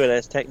referred to it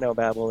as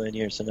technobabble in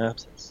your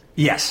synopsis.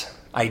 Yes,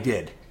 I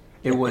did.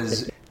 It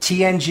was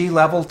TNG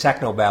level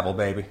technobabble,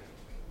 baby.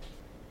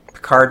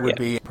 Picard would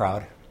be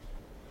proud.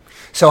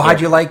 So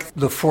how'd you like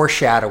the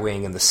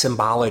foreshadowing and the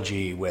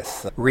symbology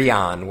with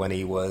Rion when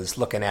he was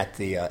looking at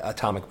the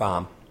atomic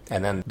bomb?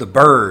 And then the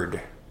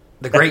bird,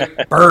 the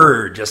great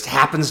bird, just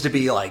happens to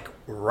be like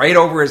right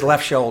over his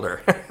left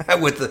shoulder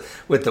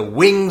with the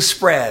wings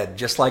spread,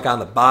 just like on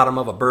the bottom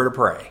of a bird of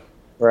prey.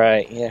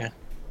 Right, yeah.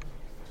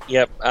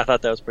 Yep, I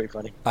thought that was pretty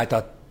funny. I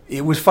thought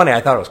it was funny.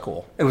 I thought it was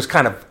cool. It was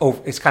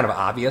it's kind of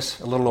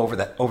obvious, a little over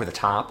the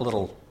top, a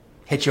little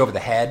hit you over the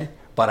head,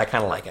 but I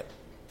kind of like it.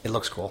 It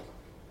looks cool.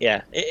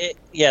 Yeah,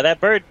 that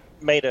bird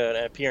made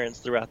an appearance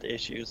throughout the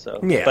issue. So,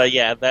 yeah. But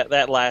yeah,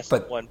 that last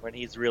one when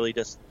he's really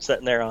just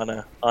sitting there on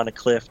a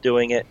cliff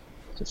doing it,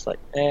 just like,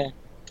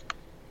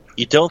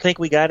 you don't think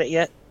we got it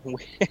yet?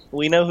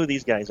 We know who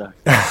these guys are.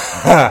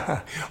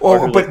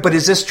 But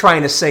is this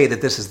trying to say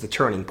that this is the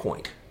turning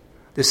point?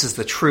 This is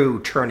the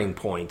true turning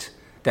point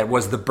that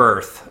was the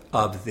birth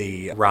of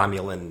the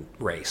Romulan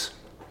race.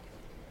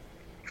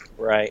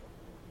 Right.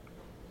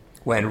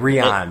 When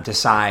Rion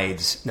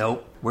decides,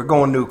 nope, we're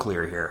going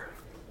nuclear here.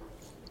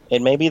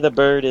 And maybe the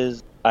bird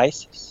is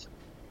Isis.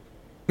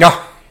 No,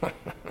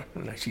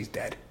 she's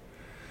dead.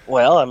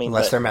 Well, I mean...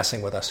 Unless they're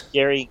messing with us.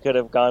 Gary could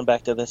have gone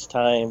back to this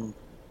time.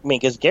 I mean,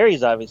 because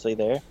Gary's obviously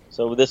there.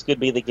 So this could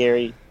be the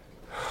Gary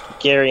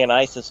and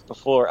Isis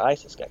before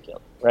Isis got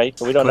killed, right?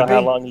 So we don't know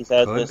how long he's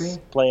had this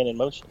plan in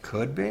motion.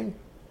 Could be.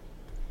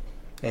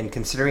 And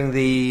considering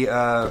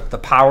the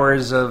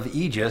powers of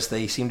Aegis,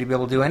 they seem to be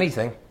able to do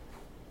anything.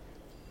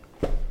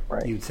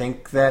 Right. You'd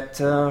think that,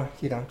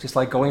 just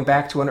like going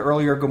back to an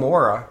earlier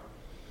Gamora.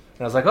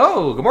 And I was like,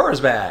 oh,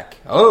 Gamora's back.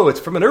 Oh, it's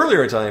from an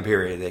earlier time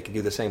period. They could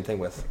do the same thing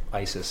with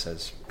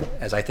Isis,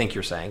 as I think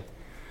you're saying.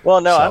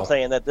 Well, no, I'm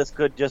saying that this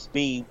could just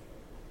be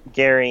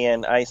Gary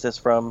and Isis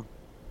from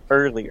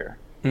earlier.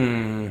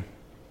 Mm.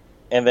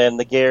 And then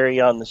the Gary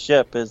on the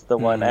ship is the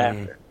one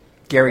after.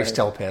 Gary's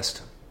still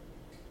pissed.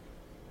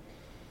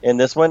 In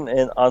this one,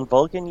 on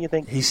Vulcan, you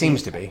think? He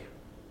seems to be.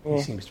 Yeah.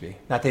 He seems to be.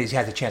 Not that he's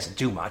had the chance to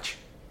do much.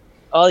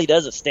 All he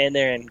does is stand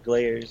there and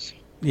glares.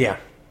 Yeah.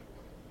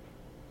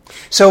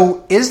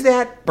 So is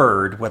that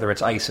bird, whether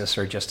it's Isis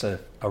or just a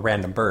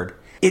random bird,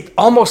 it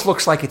almost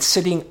looks like it's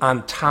sitting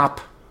on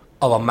top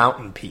of a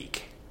mountain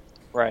peak.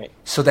 Right.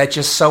 So that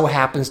just so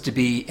happens to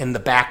be in the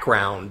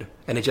background,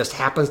 and it just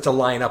happens to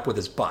line up with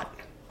his butt.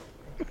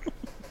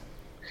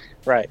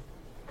 Right.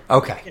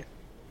 Okay. Yeah.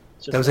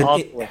 That was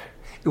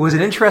it was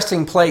an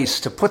interesting place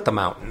to put the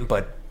mountain,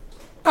 but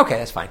okay,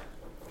 that's fine.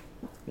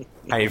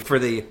 I mean, for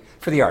the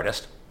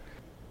artist.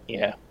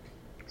 Yeah.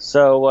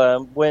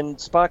 So when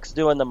Spock's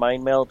doing the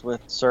mind meld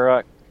with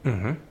Surak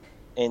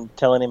and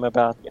telling him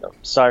about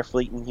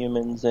Starfleet and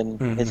humans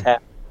and his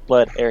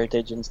half-blood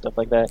heritage and stuff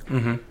like that,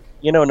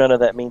 none of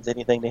that means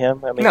anything to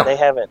him. I mean, they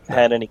haven't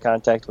had any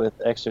contact with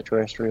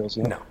extraterrestrials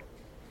yet. No.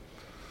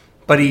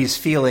 But he's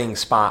feeling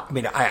Spock. I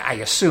mean, I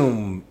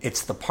assume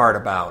it's the part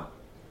about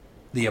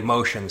the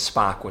emotion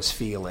Spock was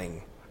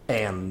feeling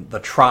and the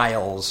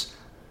trials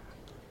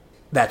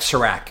that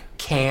Surak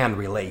can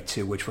relate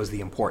to, which was the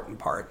important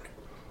part.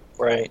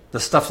 Right. The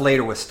stuff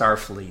later with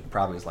Starfleet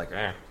probably is like,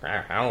 I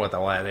don't know what the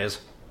hell that is.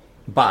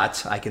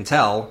 But I can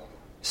tell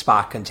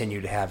Spock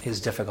continued to have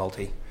his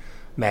difficulty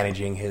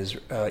managing his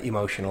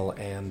emotional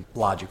and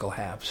logical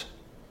halves.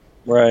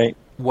 Right.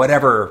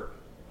 Whatever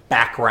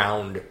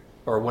background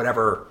or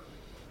whatever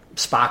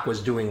Spock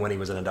was doing when he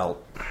was an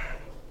adult.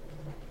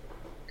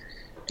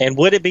 And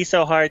would it be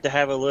so hard to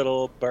have a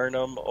little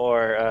Burnham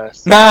or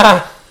what's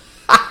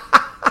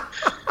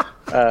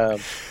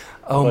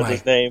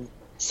his name?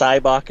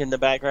 Cybok in the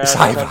background or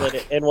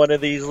something in one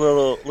of these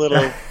little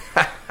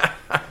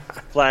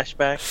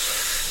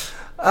flashbacks?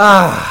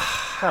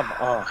 Come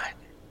on.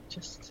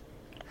 Just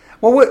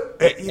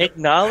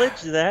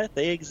acknowledge that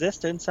they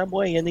exist in some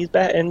way in these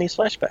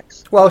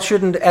flashbacks. Well,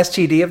 shouldn't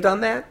STD have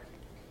done that?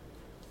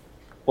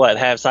 What,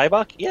 have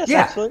Cybok? Yes,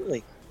 yeah.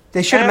 Absolutely.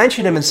 They should have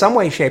mentioned him in some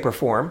way, shape, or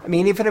form. I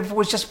mean, even if it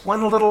was just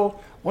one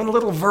little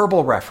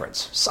verbal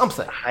reference,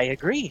 something. I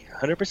agree,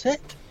 100%.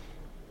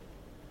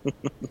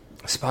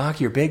 Spock,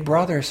 your big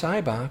brother,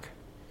 Cybok.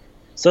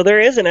 So there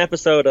is an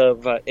episode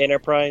of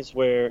Enterprise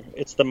where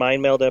it's the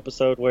mind meld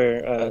episode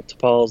where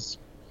T'Pol's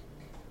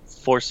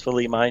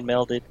forcefully mind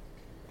melded.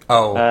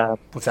 Oh,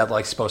 was that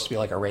like supposed to be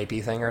like a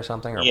rapey thing or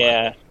something? Or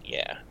yeah.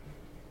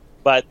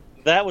 But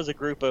that was a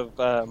group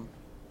of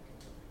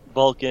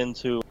Vulcans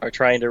who are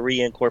trying to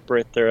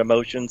reincorporate their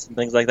emotions and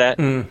things like that.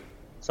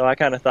 So I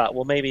kind of thought,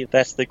 well, maybe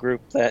that's the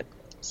group that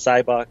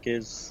Cybok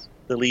is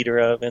the leader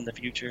of in the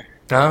future.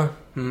 I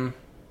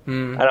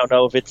don't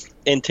know if it's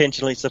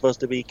intentionally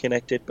supposed to be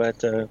connected,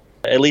 but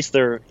at least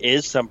there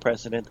is some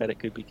precedent that it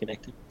could be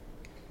connected.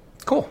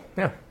 Cool,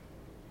 yeah.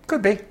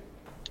 Could be.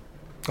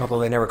 Although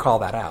they never call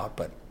that out,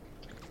 but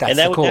that's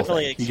the cool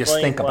thing. You just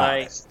think about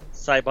it.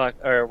 Cybok,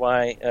 or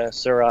why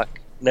Surak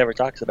never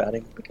talks about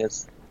him,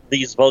 because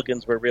these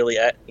Vulcans were really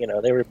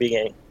they were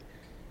being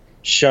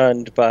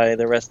shunned by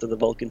the rest of the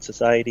Vulcan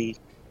society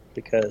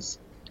because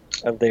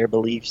of their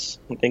beliefs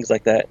and things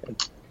like that. And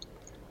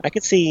I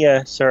could see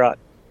Surak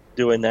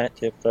doing that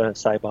if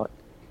Cybok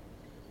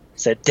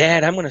said,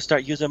 "Dad, I'm going to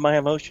start using my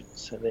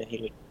emotions," and then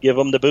he would give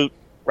him the boot,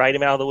 write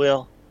him out of the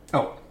will.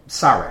 Oh,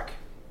 Surak,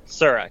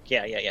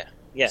 yeah.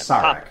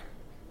 Surak,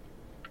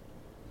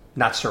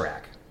 not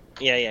Surak.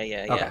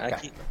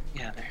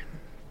 Yeah.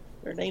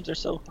 Their names are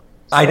so.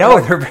 I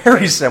know, they're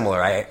very similar.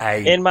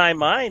 I in my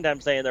mind, I'm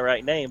saying the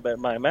right name, but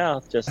my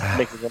mouth just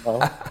mixes them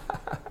all.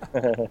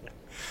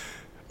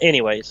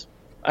 Anyways,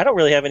 I don't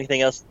really have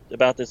anything else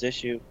about this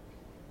issue.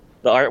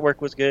 The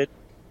artwork was good.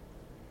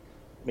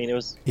 I mean, it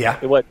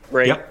wasn't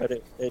great, but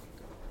it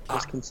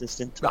was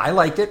consistent. I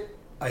liked it.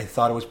 I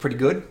thought it was pretty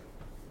good.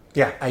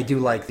 Yeah, I do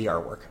like the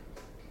artwork.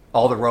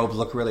 All the robes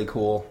look really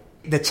cool.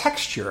 The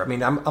texture, I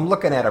mean, I'm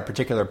looking at a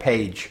particular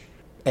page,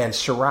 and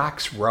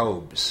Surak's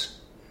robes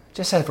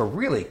just have a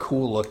really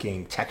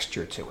cool-looking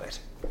texture to it.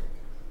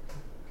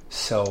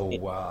 So,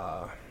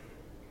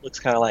 looks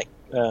kind of like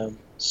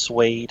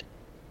suede.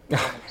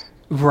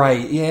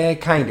 Right, yeah,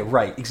 kind of,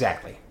 right,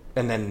 exactly.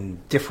 And then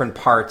different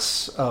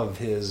parts of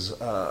his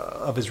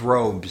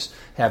robes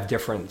have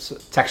different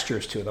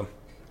textures to them.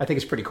 I think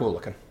it's pretty cool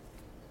looking.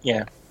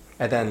 Yeah.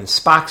 And then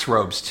Spock's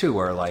robes, too,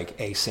 are like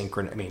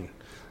asynchronous. I mean,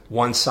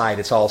 one side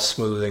it's all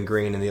smooth and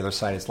green, and the other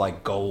side it's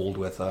like gold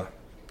with a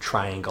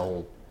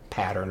triangle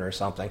pattern or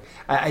something.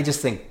 I just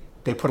think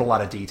they put a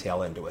lot of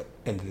detail into it,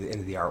 into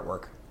the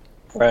artwork.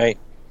 Right.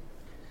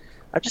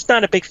 I'm just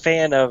not a big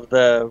fan of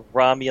the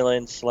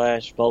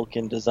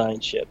Romulan/Vulcan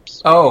design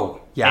ships.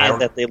 Oh, yeah.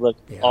 And that they look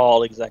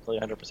all exactly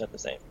 100% the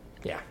same.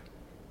 Yeah.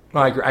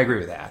 Well, I agree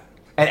with that.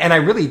 And I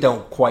really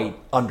don't quite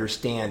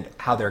understand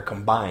how they're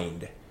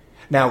combined.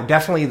 Now,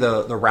 definitely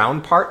the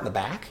round part in the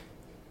back,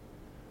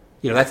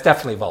 that's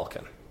definitely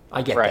Vulcan.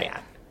 I get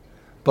that.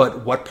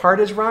 But what part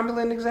is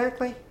Romulan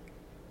exactly?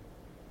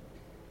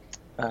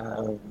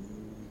 I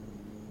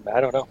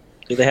don't know.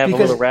 Do they have a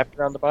little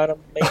raptor on the bottom?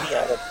 Maybe.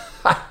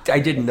 I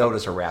didn't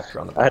notice a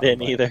raptor on the bottom. I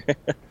didn't either.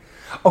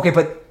 Okay,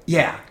 but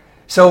yeah.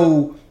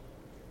 So,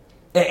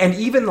 and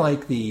even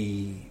like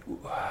the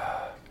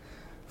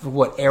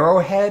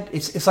arrowhead?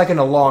 It's like an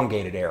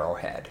elongated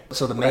arrowhead.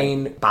 So the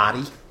main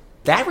body,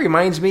 that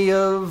reminds me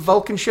of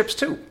Vulcan ships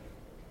too.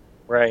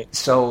 Right.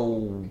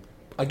 So,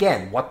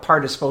 again, what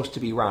part is supposed to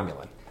be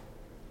Romulan?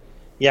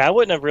 Yeah, I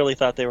wouldn't have really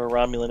thought they were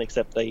Romulan,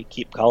 except they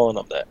keep calling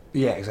them that.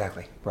 Yeah,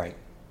 exactly. Right.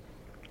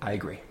 I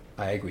agree.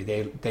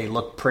 They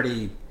look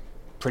pretty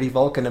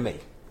Vulcan to me.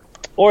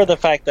 Or the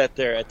fact that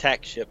they're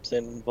attack ships,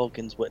 and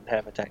Vulcans wouldn't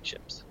have attack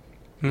ships.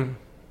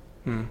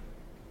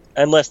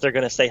 Unless they're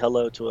going to say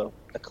hello to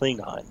a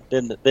Klingon.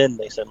 Then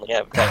they suddenly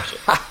have attack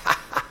ships.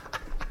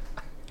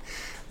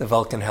 The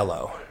Vulcan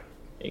hello.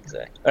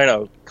 Exactly. I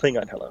know,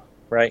 Klingon hello,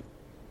 right?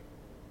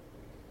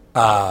 It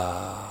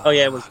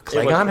was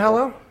Klingon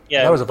hello?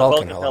 Yeah, that was a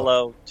Vulcan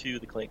hello to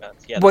the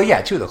Klingons. Yeah. Well,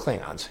 yeah, to the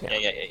Klingons.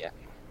 Yeah.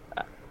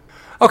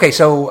 Okay,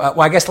 so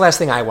I guess the last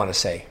thing I want to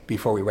say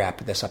before we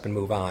wrap this up and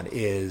move on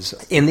is,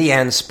 in the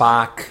end,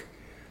 Spock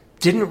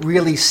didn't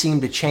really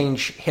seem to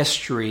change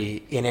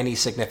history in any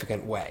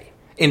significant way.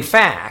 In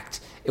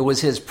fact, it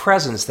was his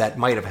presence that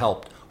might have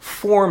helped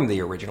form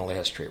the original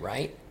history,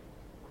 right?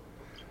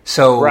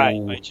 So,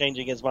 right, by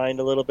changing his mind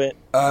a little bit.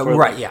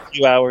 Right, yeah. A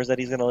few hours that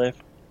he's going to live.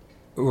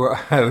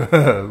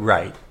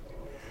 Right.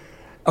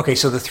 Okay,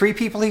 so the three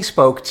people he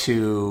spoke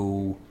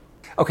to...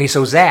 Okay,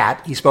 so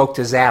Zat, he spoke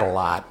to Zat a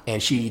lot,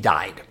 and she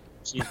died.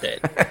 She's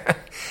dead.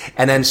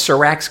 And then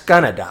Sirac's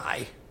gonna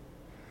die.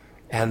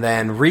 And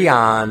then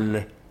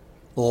Rian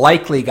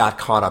likely got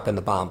caught up in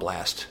the bomb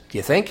blast. Do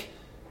you think?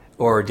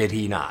 Or did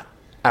he not?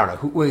 I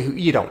don't know.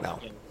 You don't know.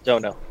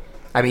 Don't know.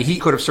 I mean, he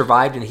could have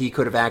survived, and he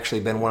could have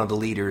actually been one of the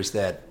leaders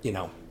that,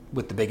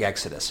 with the big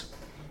exodus.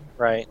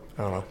 Right.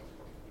 I don't know.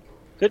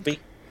 Could be.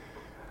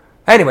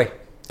 Anyway,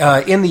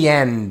 in the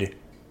end,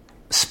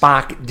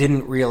 Spock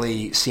didn't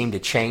really seem to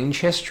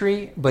change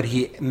history, but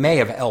he may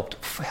have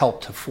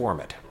helped to form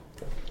it.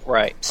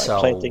 Right. So,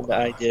 planting the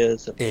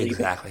ideas.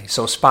 Exactly.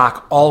 So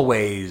Spock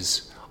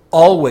always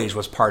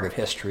was part of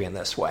history in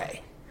this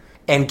way.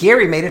 And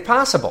Gary made it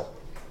possible.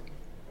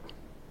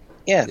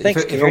 Yeah,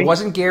 thanks, If it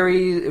wasn't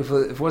Gary, if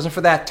it wasn't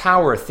for that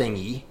tower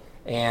thingy,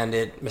 and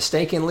it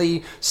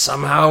mistakenly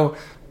somehow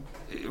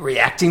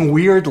reacting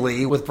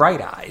weirdly with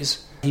bright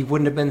eyes, he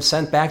wouldn't have been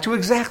sent back to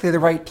exactly the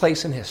right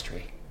place in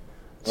history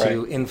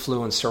to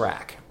influence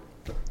Sirac.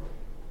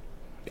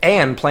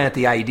 And plant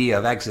the idea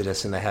of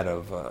Exodus in the head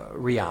of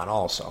Rian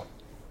also.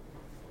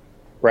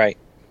 Right.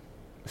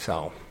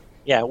 So.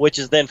 Yeah, which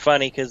is then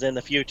funny because in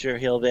the future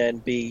he'll then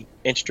be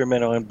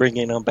instrumental in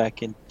bringing them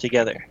back in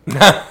together.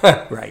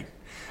 Right.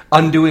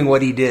 Undoing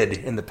what he did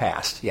in the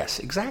past. Yes,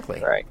 exactly.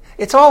 Right.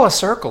 It's all a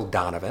circle,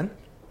 Donovan.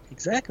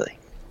 Exactly.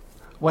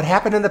 What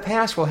happened in the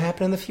past will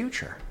happen in the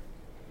future.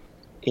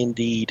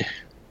 Indeed.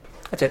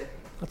 That's it.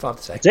 That's all I have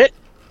to say. That's it.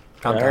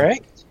 All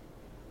right.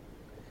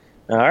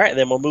 All right,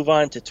 then we'll move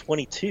on to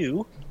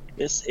 22.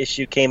 This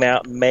issue came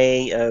out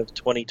May of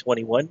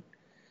 2021.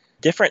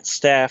 Different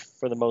staff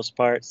for the most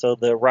part. So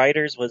the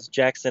writers was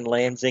Jackson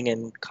Lansing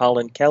and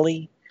Colin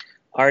Kelly.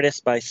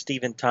 Artist by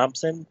Stephen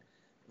Thompson.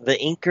 The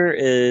inker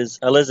is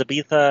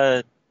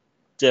Elizabetha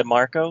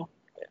DeMarco,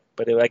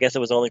 but I guess it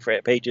was only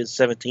for pages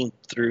 17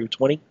 through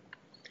 20.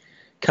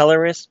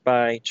 Colorist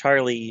by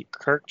Charlie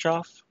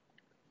Kirchhoff.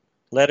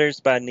 Letters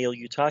by Neil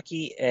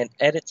Utaki, and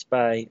edits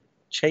by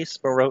Chase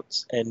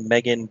Moritz and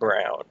Megan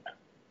Brown.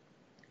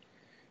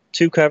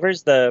 Two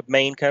covers. The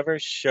main cover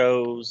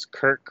shows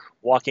Kirk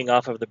walking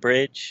off of the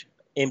bridge,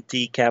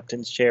 empty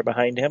captain's chair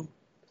behind him.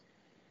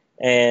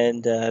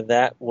 And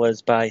that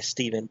was by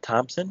Stephen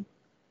Thompson.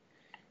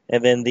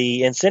 And then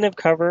the incentive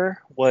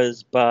cover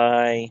was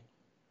by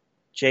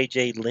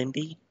J.J.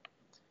 Lindy.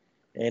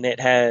 And it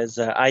has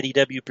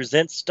IDW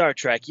Presents Star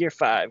Trek Year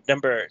 5,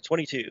 number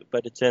 22.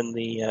 But it's in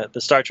the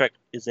Star Trek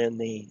is in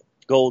the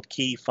gold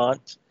key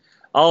font.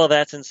 All of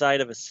that's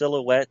inside of a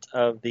silhouette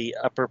of the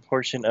upper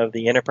portion of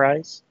the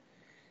Enterprise.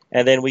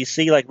 And then we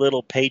see like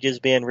little pages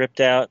being ripped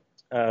out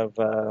of,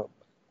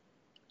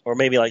 or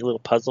maybe like little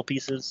puzzle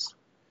pieces.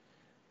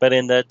 But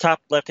in the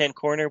top left-hand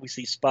corner, we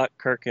see Spock,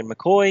 Kirk, and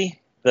McCoy.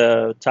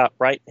 The top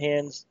right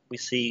hands, we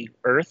see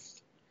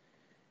Earth.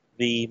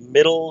 The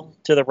middle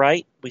to the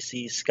right, we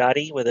see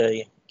Scotty with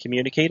a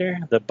communicator.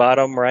 The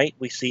bottom right,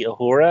 we see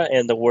Uhura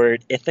and the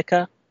word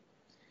Ithaca.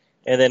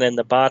 And then in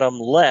the bottom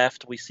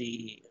left, we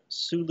see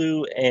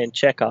Sulu and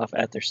Chekhov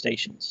at their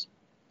stations.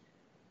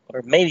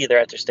 Or maybe they're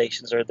at their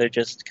stations, or they're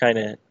just kind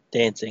of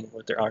dancing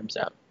with their arms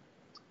out.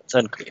 It's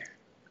unclear.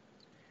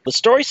 The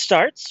story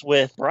starts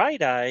with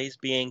Bright Eyes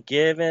being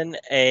given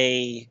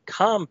a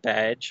comm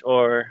badge,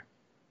 or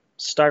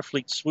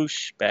Starfleet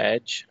swoosh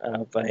badge,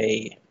 of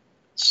a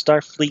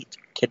Starfleet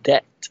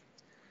cadet.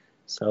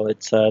 So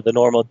it's the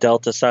normal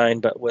Delta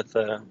sign, but with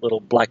little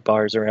black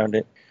bars around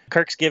it.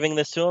 Kirk's giving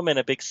this to him in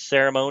a big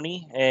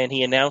ceremony, and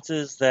he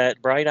announces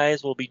that Bright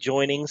Eyes will be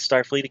joining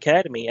Starfleet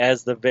Academy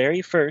as the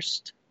very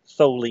first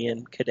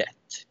Tholian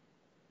cadet.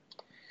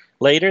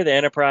 Later, the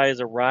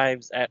Enterprise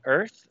arrives at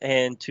Earth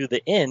and to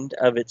the end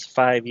of its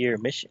 5-year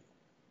mission.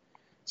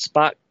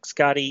 Spock,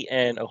 Scotty,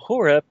 and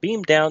Uhura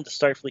beam down to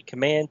Starfleet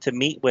Command to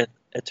meet with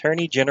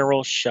Attorney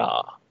General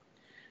Shaw.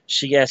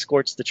 She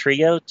escorts the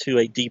trio to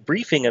a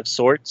debriefing of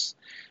sorts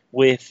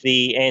with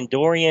the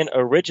Andorian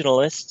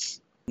originalists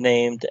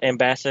named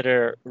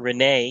Ambassador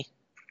Renee.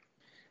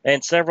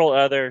 and several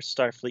other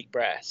Starfleet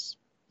brass.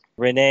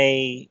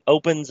 Renee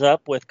opens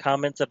up with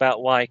comments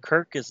about why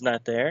Kirk is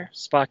not there.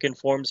 Spock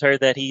informs her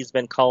that he's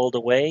been called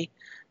away,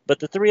 but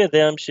the three of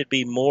them should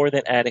be more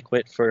than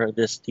adequate for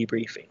this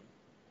debriefing.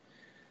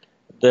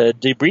 The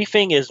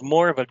debriefing is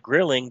more of a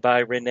grilling by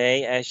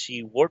Renee as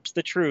she warps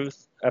the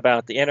truth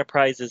about the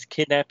Enterprise's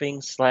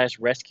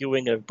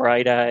kidnapping/rescuing of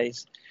Bright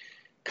Eyes,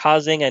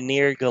 causing a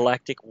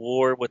near-galactic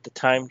war with the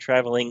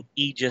time-traveling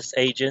Aegis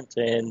agent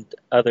and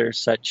other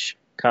such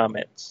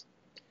comments.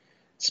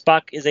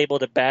 Spock is able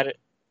to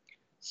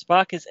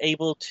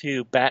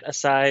bat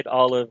aside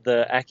all of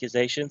the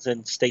accusations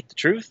and state the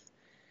truth,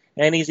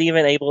 and he's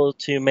even able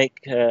to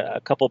make a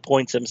couple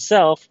points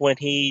himself when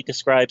he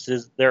describes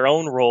their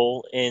own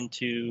role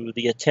into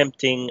the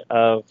attempting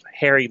of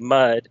Harry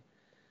Mudd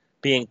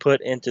being put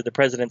into the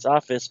president's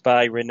office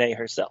by Renee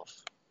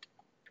herself.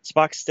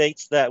 Spock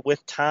states that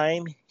with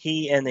time,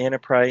 he and the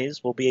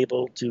Enterprise will be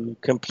able to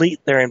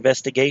complete their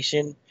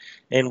investigation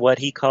in what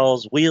he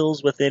calls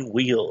wheels within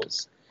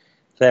wheels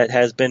that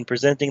has been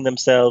presenting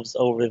themselves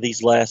over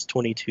these last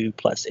 22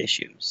 plus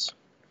issues.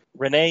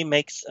 Renee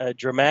makes a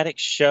dramatic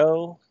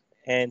show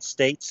and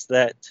states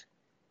that,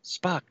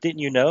 Spock, didn't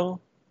you know?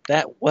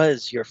 That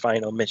was your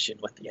final mission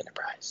with the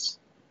Enterprise.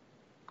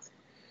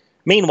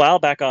 Meanwhile,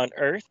 back on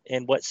Earth,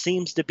 in what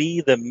seems to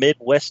be the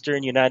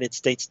Midwestern United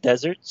States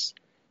deserts,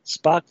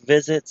 Spock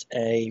visits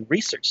a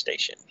research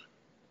station.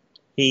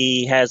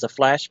 He has a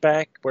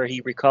flashback where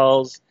he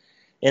recalls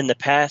in the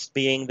past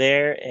being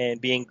there and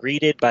being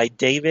greeted by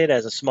David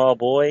as a small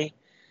boy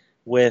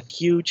with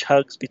huge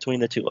hugs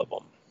between the two of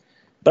them.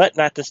 But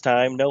not this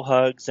time, no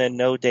hugs and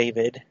no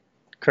David.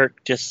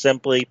 Kirk just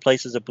simply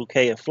places a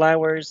bouquet of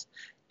flowers,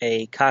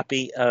 a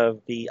copy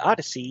of the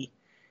Odyssey,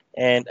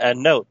 and a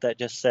note that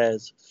just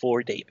says,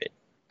 "For David."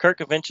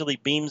 Kirk eventually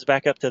beams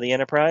back up to the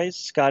Enterprise.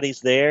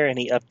 Scotty's there, and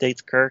he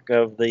updates Kirk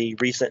of the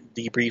recent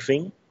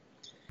debriefing.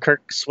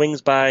 Kirk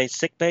swings by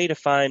sickbay to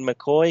find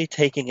McCoy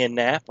taking a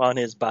nap on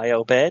his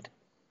bio bed.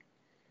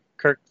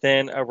 Kirk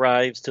then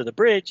arrives to the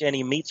bridge, and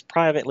he meets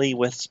privately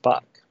with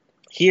Spock.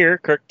 Here,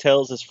 Kirk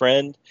tells his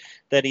friend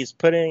that he's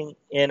putting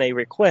in a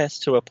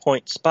request to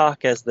appoint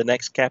Spock as the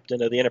next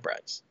captain of the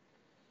Enterprise.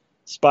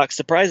 Spock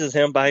surprises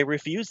him by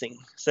refusing,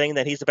 saying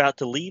that he's about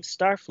to leave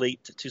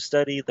Starfleet to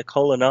study the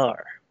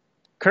Kolinahr.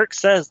 Kirk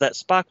says that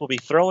Spock will be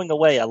throwing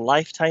away a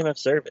lifetime of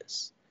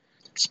service.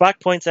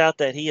 Spock points out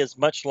that he is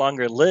much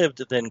longer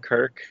lived than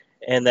Kirk,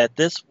 and that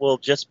this will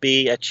just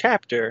be a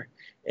chapter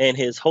in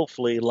his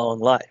hopefully long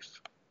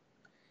life.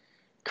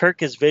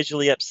 Kirk is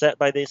visually upset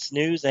by this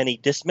news, and he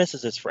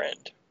dismisses his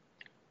friend.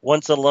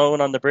 Once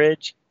alone on the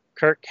bridge,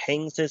 Kirk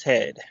hangs his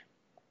head.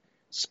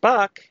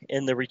 Spock,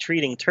 in the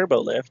retreating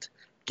turbolift,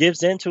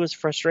 gives in to his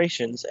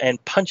frustrations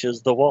and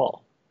punches the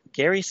wall.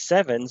 Gary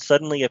Seven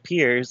suddenly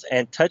appears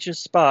and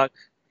touches Spock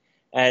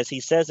as he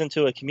says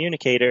into a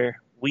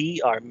communicator,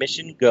 "We are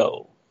mission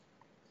go."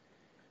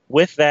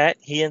 With that,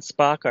 he and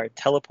Spock are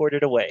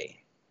teleported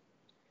away.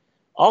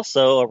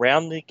 Also,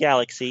 around the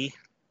galaxy,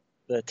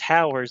 the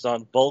towers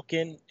on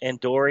Vulcan,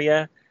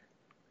 Andoria,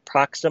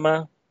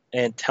 Proxima,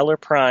 and Teller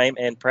Prime,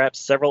 and perhaps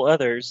several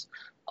others,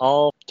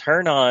 all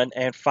turn on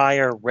and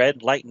fire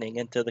red lightning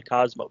into the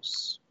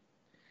cosmos.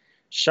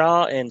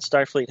 Shaw in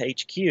Starfleet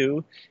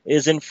HQ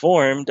is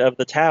informed of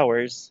the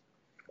towers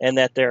and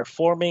that they're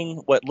forming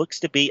what looks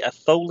to be a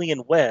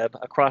Tholian web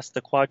across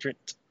the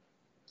quadrant,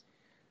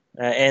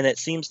 and it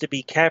seems to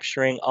be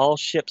capturing all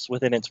ships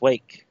within its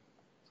wake.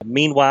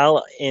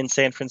 Meanwhile, in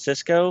San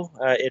Francisco,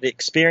 it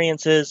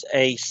experiences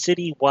a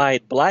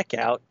city-wide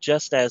blackout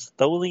just as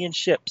Tholian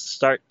ships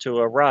start to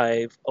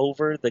arrive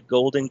over the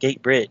Golden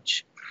Gate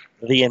Bridge.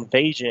 The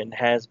invasion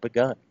has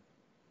begun.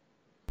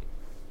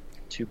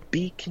 To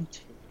be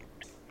continued.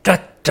 Da,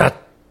 da,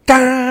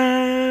 da.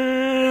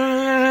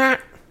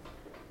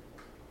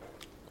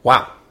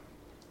 Wow.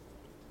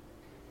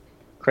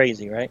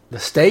 Crazy, right? The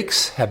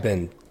stakes have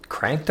been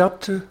cranked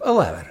up to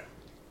 11.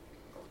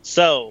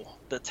 So,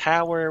 the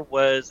tower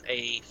was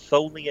a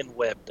Tholian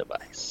web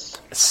device.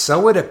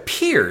 So it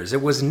appears.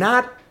 It was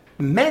not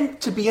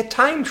meant to be a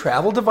time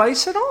travel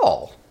device at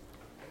all.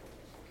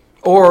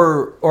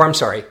 Or I'm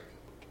sorry,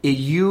 it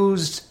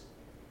used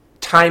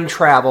time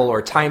travel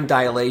or time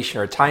dilation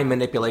or time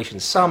manipulation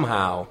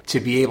somehow to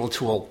be able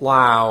to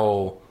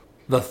allow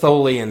the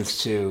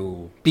Tholians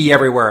to be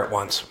everywhere at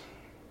once.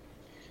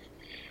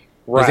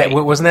 Right.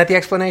 Wasn't that the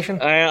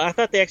explanation? I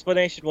thought the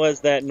explanation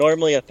was that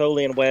normally a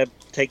Tholian web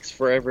takes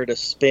forever to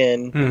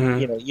spin,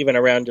 even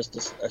around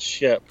just a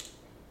ship.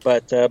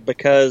 But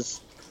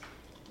because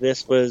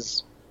this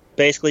was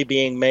basically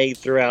being made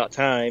throughout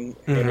time,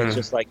 and it's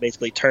just like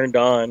basically turned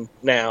on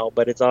now,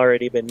 but it's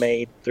already been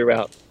made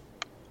throughout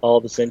all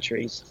the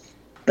centuries,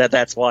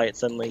 that's why it's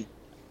suddenly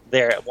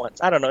there at once.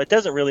 I don't know. It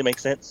doesn't really make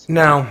sense.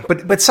 No,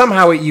 but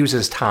somehow it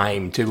uses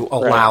time to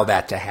allow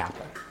that to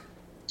happen.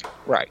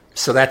 Right.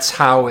 So that's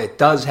how it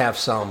does have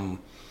some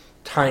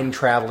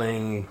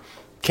time-traveling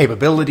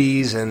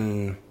capabilities,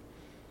 and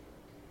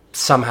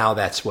somehow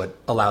that's what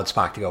allowed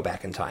Spock to go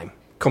back in time.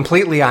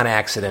 Completely on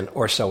accident,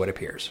 or so it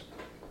appears.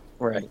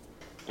 Right.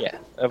 Yeah,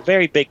 a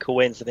very big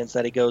coincidence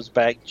that he goes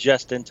back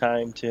just in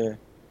time to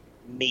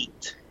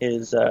meet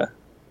his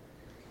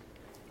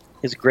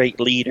great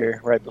leader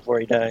right before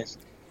he dies.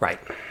 Right.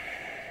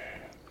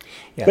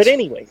 Yes. But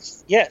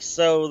anyways, yes,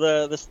 so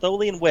the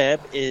Tholian web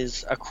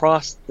is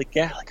across the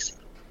galaxy.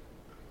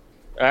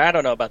 I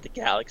don't know about the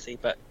galaxy,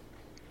 but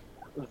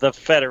the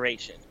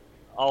Federation.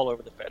 All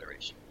over the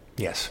Federation.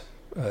 Yes.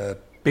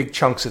 Big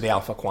chunks of the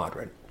Alpha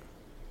Quadrant.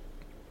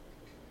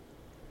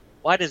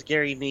 Why does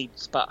Gary need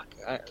Spock?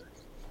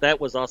 That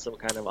was also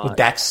kind of odd.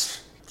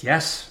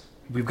 Yes.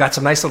 We've got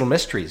some nice little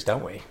mysteries,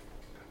 don't we?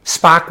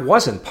 Spock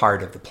wasn't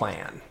part of the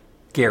plan,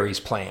 Gary's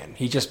plan.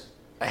 He just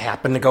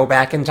happened to go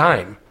back in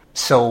time.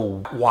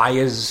 So why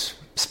is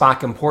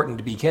Spock important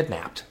to be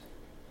kidnapped?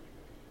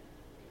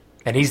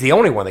 And he's the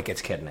only one that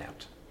gets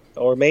kidnapped.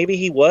 Or maybe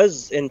he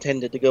was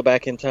intended to go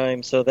back in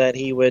time so that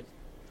he would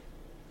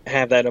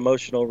have that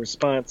emotional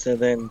response, and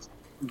then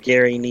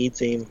Gary needs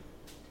him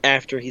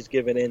after he's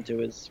given in to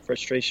his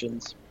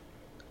frustrations.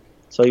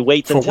 So he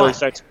waits until he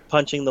starts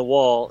punching the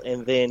wall,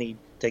 and then he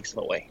takes him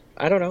away.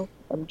 I don't know.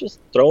 I'm just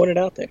throwing it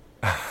out there.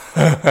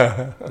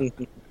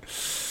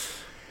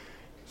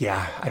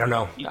 Yeah, I don't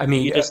know. I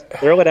mean, you just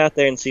throw it out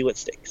there and see what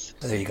sticks.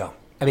 There you go.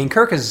 I mean,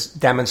 Kirk has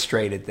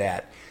demonstrated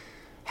that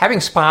having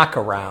Spock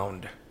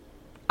around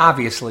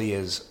obviously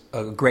is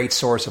a great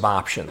source of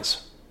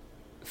options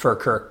for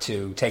Kirk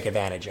to take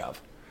advantage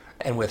of.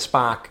 And with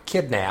Spock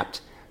kidnapped,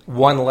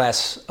 one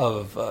less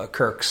of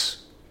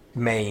Kirk's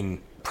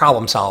main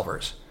problem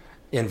solvers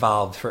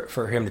involved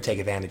for him to take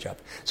advantage of.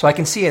 So I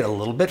can see it a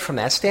little bit from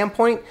that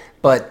standpoint,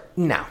 but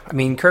no. I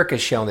mean, Kirk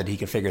has shown that he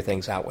can figure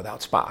things out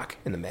without Spock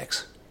in the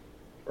mix.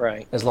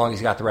 Right. As long as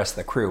he's got the rest of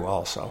the crew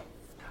also.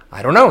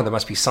 I don't know. There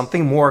must be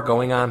something more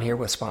going on here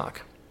with Spock.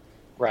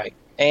 Right.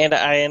 And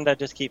I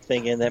just keep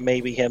thinking that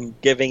maybe him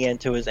giving in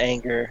to his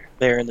anger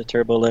there in the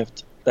turbo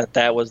lift,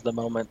 that was the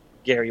moment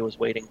Gary was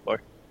waiting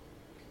for.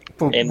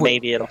 And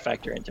maybe it'll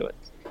factor into it.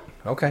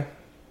 Okay.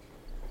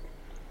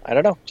 I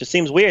don't know. Just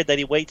seems weird that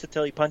he waits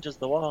until he punches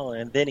the wall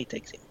and then he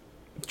takes him.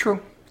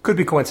 True. Could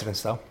be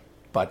coincidence, though.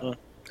 But,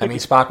 I mean,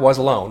 Spock was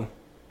alone.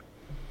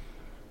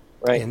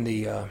 Right. In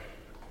the,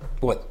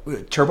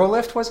 turbo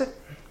lift, was it?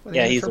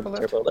 Yeah, he's in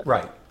turbo lift.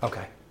 Right.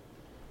 Okay.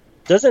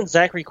 Doesn't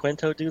Zachary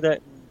Quinto do that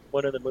in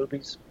one of the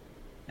movies?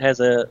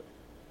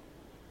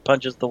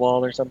 Punches the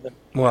wall or something?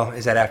 Well,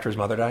 is that after his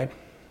mother died?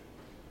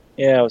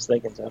 Yeah, I was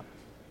thinking so.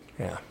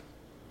 Yeah.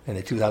 In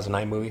the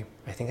 2009 movie?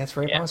 I think that's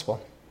very possible.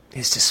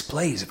 His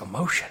displays of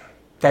emotion.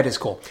 That is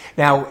cool.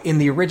 Now, in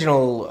the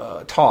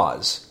original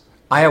TAWS,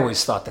 I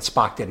always thought that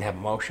Spock didn't have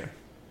emotion.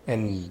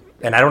 And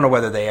I don't know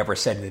whether they ever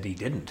said that he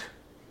didn't.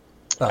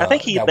 I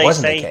think they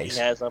say he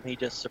has them, he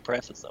just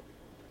suppresses them.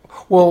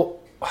 Well,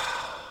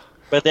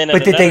 but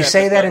did they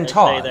say that in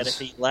TAWS? Say that if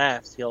he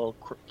laughs, he'll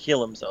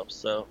kill himself.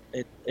 So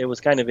it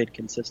was kind of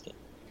inconsistent.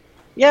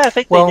 Yeah, I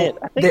think they did.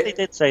 I think they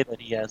did say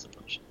that he has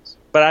emotions,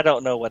 but I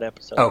don't know what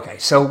episode. Okay,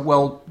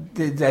 so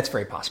that's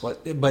very possible.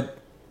 But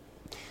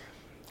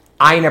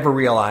I never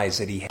realized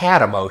that he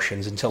had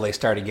emotions until they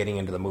started getting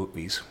into the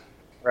movies.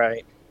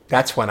 Right.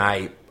 That's when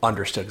I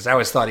understood, because I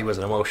always thought he was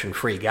an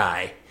emotion-free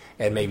guy,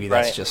 and maybe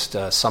that's just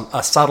a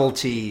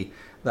subtlety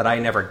that I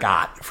never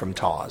got from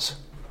TAWS.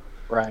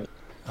 Right.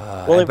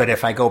 But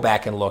if I go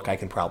back and look, I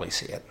can probably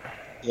see it.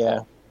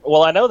 Yeah.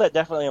 Well, I know that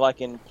definitely,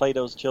 like in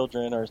Plato's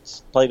Children or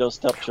Plato's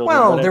Stepchildren.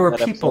 Well, there were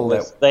people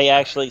that they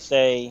actually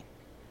say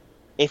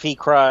if he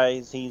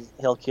cries,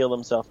 he'll kill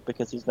himself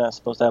because he's not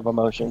supposed to have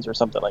emotions or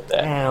something like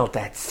that. Well,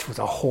 that was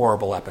a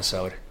horrible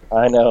episode.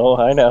 I know.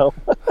 Oh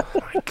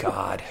my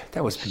God,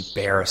 that was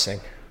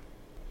embarrassing.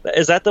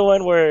 Is that the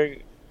one where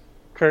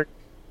Kirk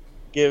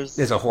gives?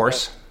 There's a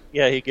horse.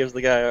 He gives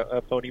the guy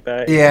a pony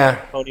bag. Yeah.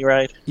 Pony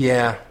ride.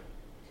 Yeah.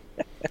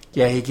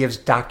 Yeah, he gives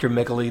Dr.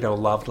 Miguelito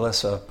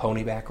Loveless a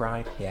ponyback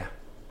ride. Yeah.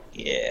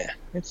 Yeah,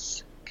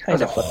 it's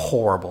kind of a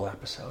horrible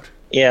episode.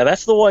 Yeah,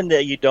 that's the one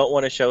that you don't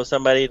want to show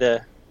somebody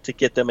to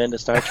get them into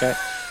Star Trek.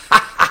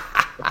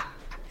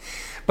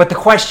 But the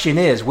question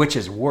is, which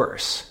is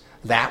worse,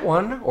 that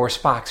one or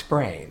Spock's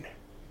brain?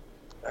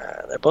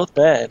 They're both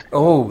bad.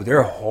 Oh,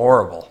 they're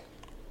horrible.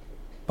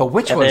 But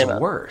which one's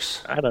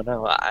worse? I don't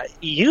know.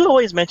 You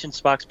always mention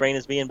Spock's brain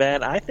as being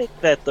bad. I think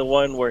that the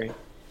one where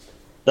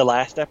the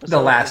last episode.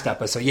 The last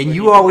episode. Yeah,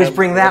 you always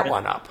bring that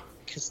one up.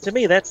 Because to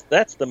me, that's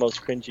the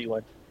most cringy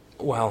one.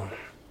 Well,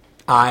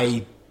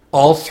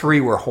 all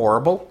three were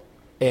horrible,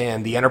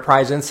 and the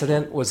Enterprise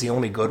incident was the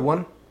only good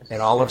one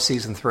in all of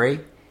season 3.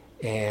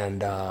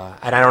 And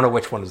I don't know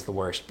which one is the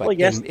worst, but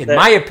in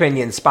my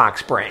opinion,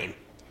 Spock's brain.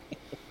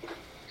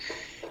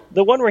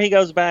 The one where he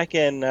goes back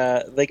and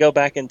they go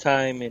back in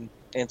time and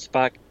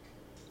Spock.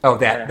 Oh,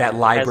 that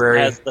library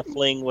has the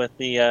fling with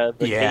the yeah.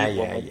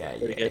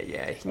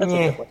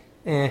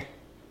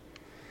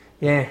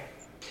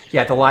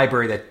 The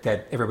library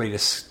that everybody,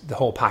 the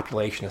whole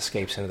population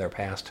escapes into their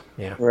past.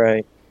 Yeah,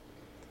 right.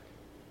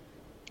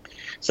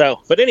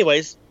 So, but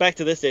anyways, back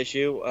to this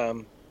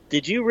issue.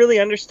 Did you really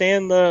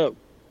understand the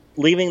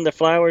leaving the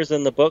flowers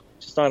in the book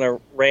just on a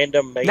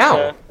random mesa?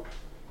 No.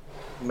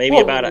 Maybe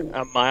about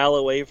a mile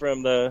away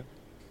from the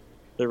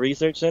The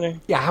research center?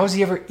 Yeah, how has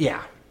he ever...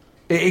 Yeah,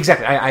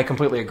 exactly. I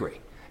completely agree.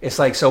 It's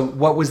like, so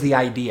what was the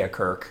idea,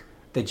 Kirk?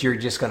 That you're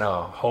just going to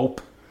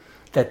hope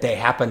that they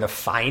happen to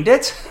find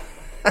it?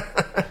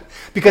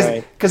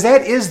 Because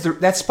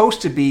that's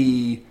supposed to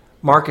be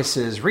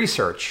Marcus's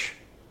research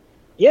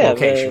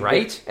location,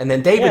 right? And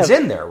then David's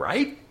in there,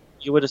 right?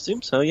 You would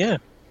assume so, yeah.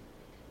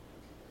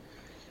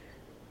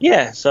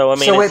 Yeah, so I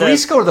mean... So at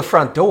least go to the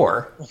front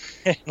door.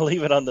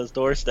 Leave it on the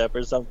doorstep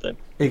or something.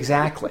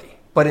 Exactly.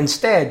 But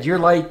instead, you're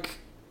like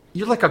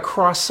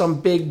across some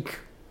big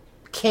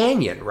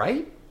canyon,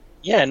 right?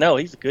 Yeah, no,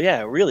 he's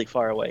really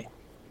far away.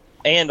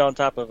 And on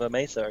top of a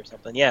mesa or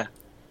something, yeah.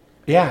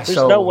 Yeah, There's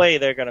no way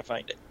they're going to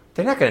find it.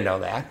 They're not going to know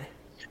that.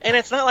 And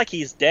it's not like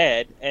he's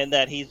dead and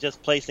that he's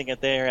just placing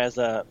it there as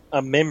a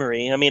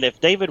memory. I mean,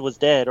 if David was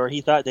dead or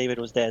he thought David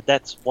was dead,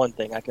 that's one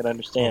thing I could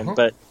understand. Mm-hmm.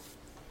 But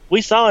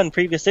we saw in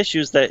previous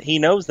issues that he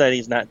knows that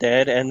he's not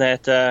dead and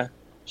that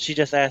she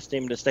just asked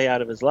him to stay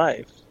out of his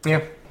life.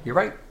 Yeah, you're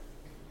right.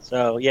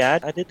 So, yeah,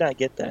 I did not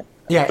get that.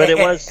 Yeah, but it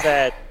was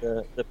sad,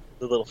 the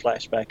little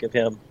flashback of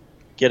him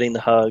getting the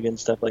hug and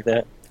stuff like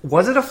that.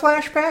 Was it a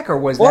flashback, or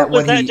was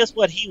that just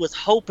what he was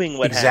hoping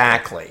would happen?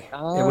 Exactly.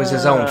 It was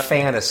his own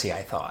fantasy,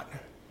 I thought.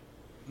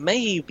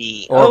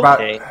 Maybe.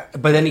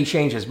 But then he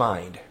changed his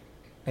mind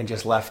and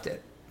just left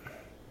it.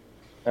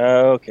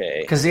 Okay.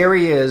 Because there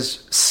he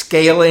is,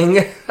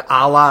 scaling,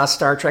 a la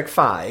Star Trek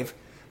V,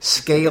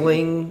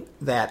 scaling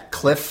that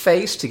cliff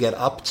face to get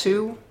up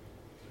to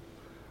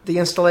the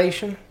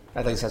installation.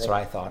 At least that's what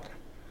I thought.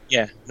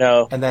 Yeah,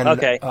 no. And then,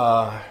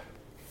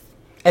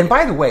 and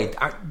by the way,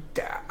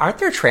 aren't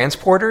there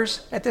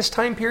transporters at this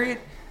time period?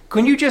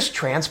 Couldn't you just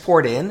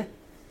transport in?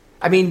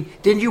 I mean,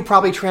 didn't you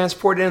probably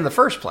transport in the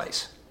first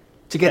place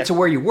to get to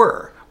where you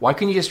were? Why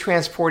couldn't you just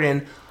transport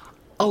in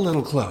a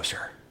little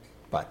closer?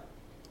 But,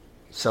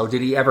 so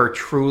did he ever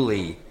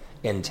truly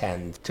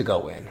intend to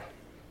go in?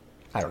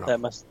 I don't know. That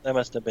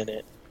must have been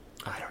it.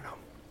 I don't know.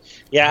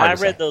 Yeah, I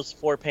read those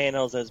 4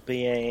 panels as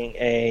being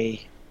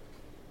a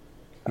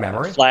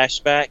memory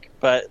flashback,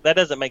 but that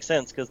doesn't make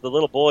sense because the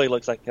little boy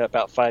looks like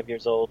about 5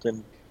 years old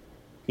and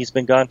he's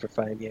been gone for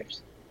 5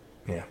 years.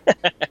 Yeah.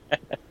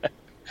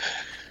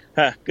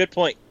 Good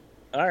point.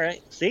 All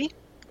right. See?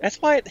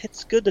 That's why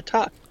it's good to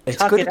talk.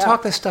 It's good to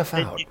talk this stuff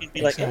out. You can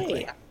be like,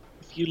 hey,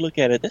 if you look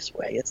at it this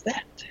way, it's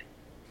that.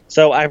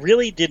 So I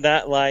really did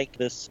not like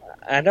this.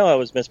 I know I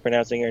was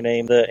mispronouncing her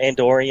name, the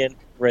Andorian,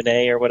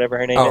 Renee, or whatever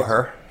her name is. Oh,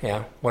 her?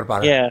 Yeah. What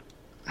about her? Yeah.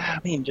 I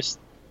mean, just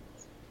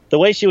the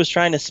way she was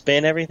trying to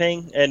spin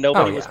everything and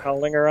nobody was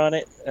calling her on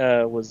it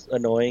was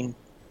annoying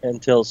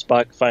until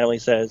Spock finally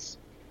says,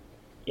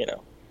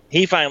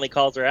 he finally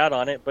calls her out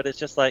on it, but it's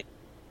just like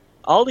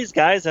all these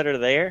guys that are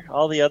there,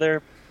 all the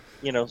other,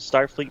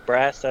 Starfleet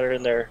brass that are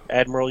in their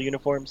Admiral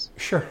uniforms.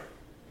 Sure.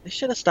 They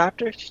should have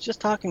stopped her. She's just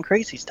talking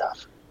crazy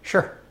stuff.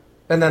 Sure.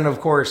 And then,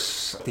 of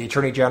course, the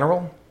Attorney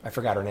General, I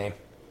forgot her name.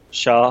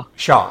 Shaw,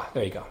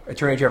 there you go.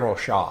 Attorney General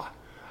Shaw.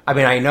 I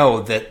mean, I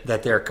know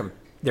that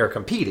they're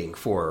competing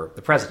for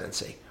the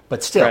presidency,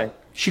 but still,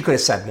 she could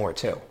have said more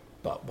too,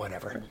 but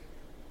whatever.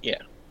 Yeah.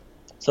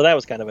 So that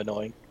was kind of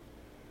annoying.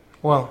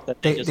 Well,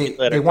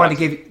 they want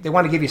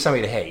to give you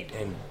somebody to hate,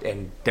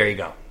 and there you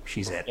go.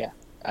 She's it. Yeah,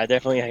 I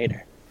definitely hate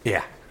her.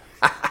 Yeah.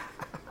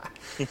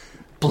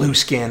 Blue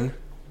skin.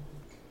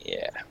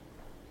 Yeah.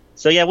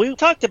 So yeah, we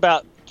talked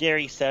about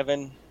Gary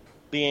 7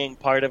 being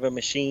part of a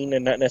machine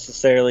and not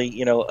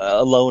necessarily,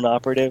 a lone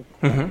operative.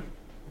 Mm-hmm.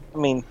 I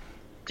mean,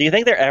 do you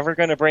think they're ever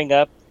going to bring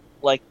up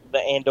like the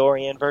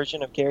Andorian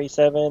version of Gary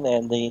 7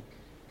 and the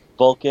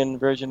Vulcan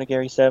version of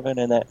Gary 7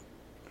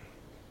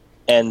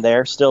 and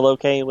they're still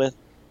okay with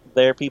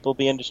their people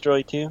being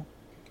destroyed too?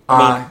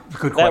 I mean,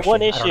 good question. That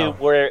one issue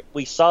where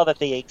we saw that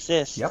they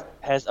exist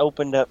has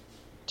opened up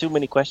too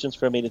many questions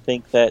for me to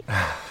think that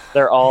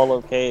they're all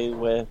okay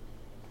with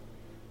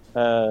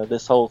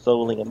this whole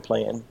Tholian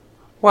plan.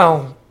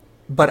 Well,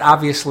 but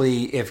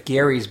obviously, if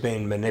Gary's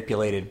been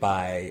manipulated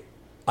by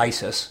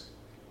ISIS,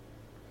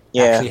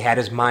 actually had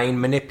his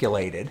mind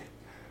manipulated,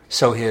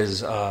 so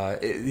his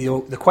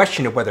the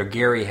question of whether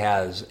Gary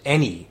has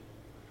any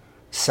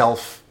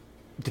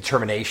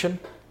self-determination,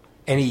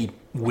 any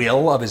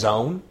will of his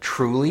own,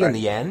 truly in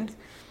the end,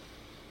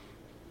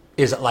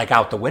 is like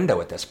out the window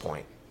at this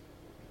point.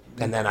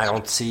 And then I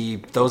don't see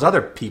those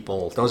other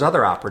people, those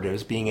other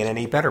operatives, being in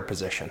any better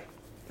position.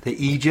 The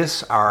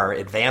Aegis are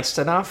advanced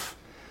enough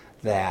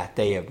that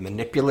they have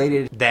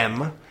manipulated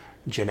them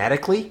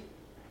genetically,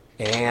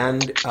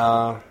 and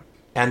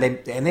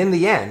in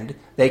the end,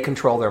 they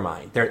control their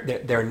mind.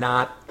 They're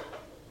not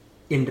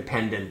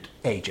independent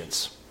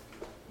agents,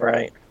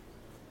 right?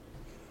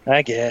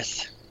 I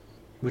guess,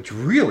 which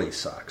really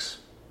sucks.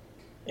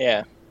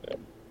 Yeah,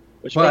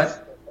 means,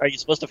 are you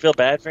supposed to feel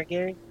bad for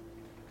Gary?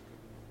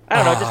 I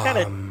don't know. It just kind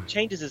of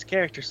changes his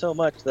character so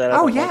much that.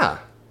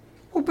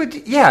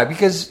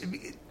 Because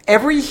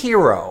every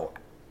hero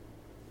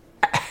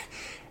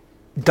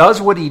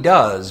does what he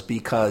does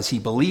because he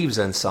believes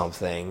in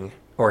something,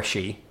 or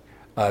she,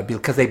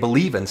 because they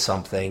believe in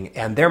something,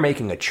 and they're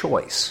making a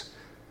choice,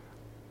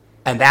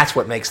 and that's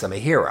what makes them a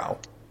hero.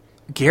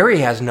 Gary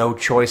has no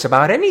choice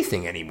about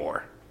anything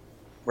anymore.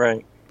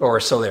 Right. Or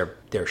so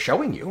they're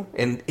showing you,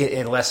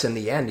 unless in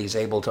the end he's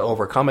able to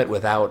overcome it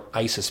without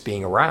Isis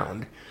being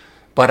around.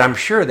 But I'm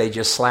sure they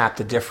just slapped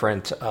a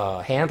different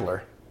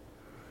handler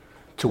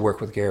to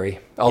work with Gary.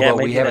 Although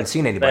we haven't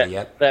seen anybody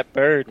yet. That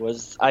bird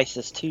was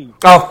Isis 2.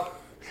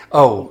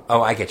 Oh,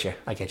 I get you.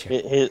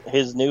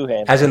 His new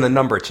handler. As in the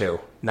number 2,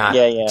 not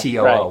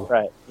TOO.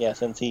 Right. Yeah,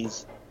 since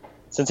he's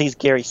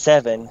Gary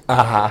 7,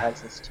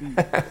 Isis 2.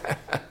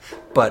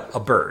 But a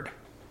bird.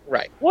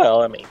 Right.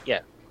 Well, I mean,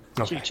 yeah.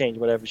 Okay. She can change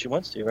whatever she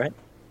wants to, right?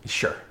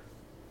 Sure.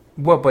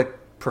 Well,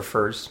 but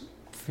prefers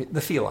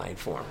the feline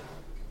form.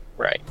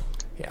 Right.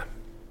 Yeah.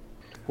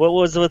 What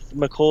was with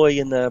McCoy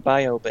in the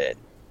bio bed?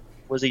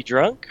 Was he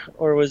drunk,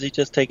 or was he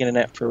just taking a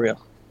nap for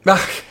real?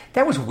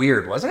 That was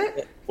weird, wasn't it?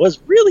 It was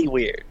really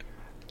weird.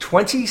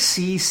 20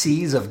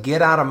 cc's of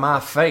get out of my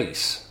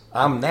face.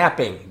 I'm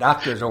napping.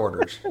 Doctor's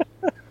orders.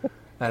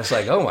 And it's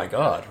like, oh my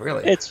God,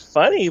 really? It's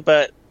funny,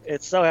 but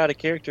it's so out of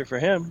character for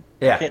him.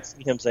 Yeah. I can't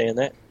see him saying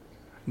that.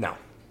 No.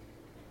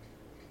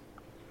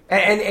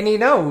 And he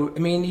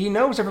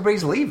knows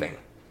everybody's leaving.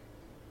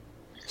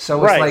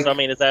 So it's like... So, I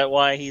mean, is that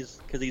why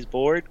because he's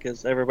bored?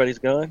 Because everybody's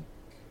gone?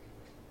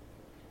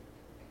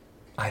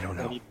 I don't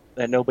know.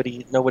 That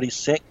nobody's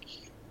sick?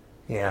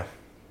 Yeah.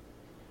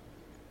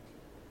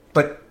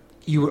 But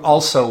you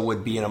also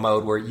would be in a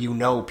mode where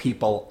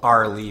people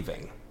are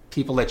leaving.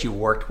 People that you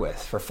worked with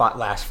for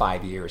last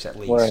 5 years at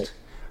least. Right.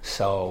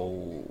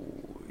 So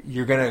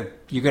you're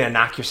gonna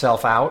knock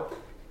yourself out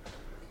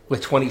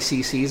with 20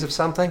 cc's of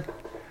something?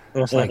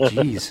 It's like,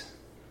 geez.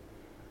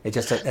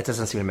 That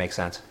doesn't seem to make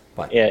sense.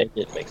 But yeah, it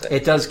did make sense.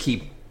 It does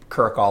keep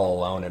Kirk all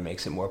alone and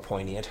makes it more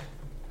poignant.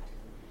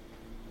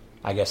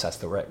 I guess that's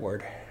the right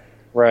word.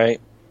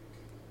 Right.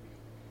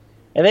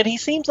 And then he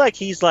seems like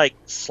he's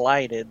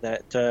slighted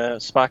that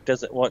Spock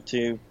doesn't want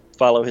to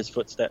follow his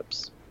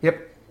footsteps.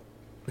 Yep.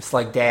 It's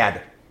like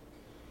Dad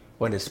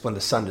when the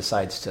son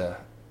decides to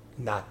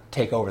not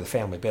take over the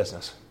family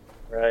business.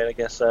 Right, I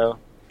guess so.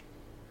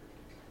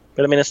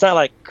 But I mean, it's not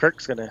like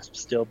Kirk's going to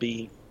still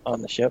be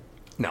on the ship.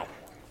 No,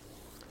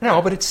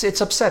 but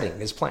it's upsetting,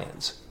 his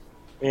plans.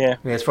 Yeah.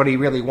 I mean, it's what he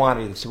really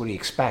wanted. It's what he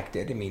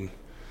expected. I mean,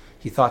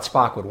 he thought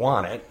Spock would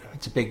want it.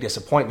 It's a big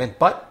disappointment.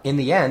 But in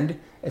the end,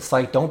 it's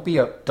like, don't be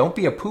a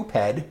poop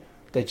head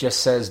that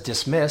just says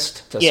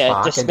dismissed to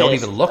Spock dismissed. And don't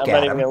even look at him.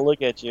 I'm not even going to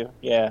look at you.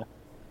 Yeah.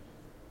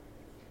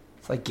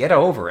 It's like, get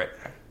over it.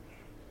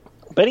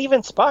 But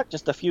even Spock,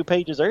 just a few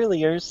pages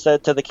earlier,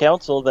 said to the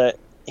council that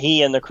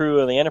he and the crew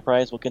of the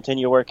Enterprise will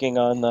continue working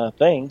on the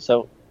thing.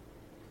 So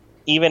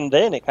even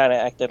then, it kind of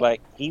acted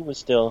like he was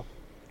still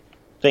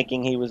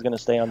thinking he was going to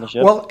stay on the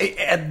ship. Well,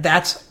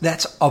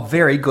 that's a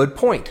very good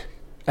point.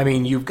 I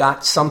mean, you've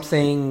got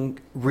something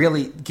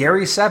really...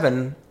 Gary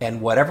 7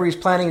 and whatever he's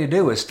planning to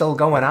do is still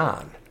going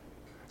on.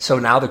 So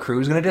now the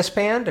crew's going to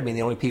disband? I mean,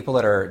 the only people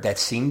that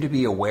seem to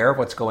be aware of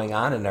what's going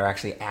on and they're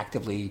actually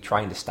actively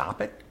trying to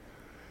stop it?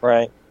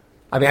 Right.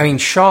 I mean,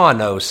 Shaw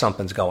knows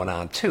something's going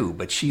on too,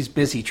 but she's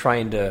busy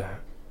trying to...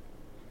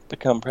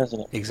 become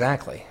president.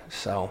 Exactly.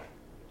 So...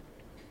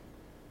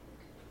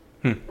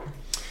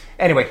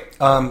 Anyway,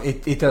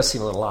 it does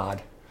seem a little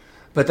odd.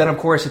 But then, of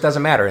course, it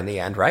doesn't matter in the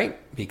end, right?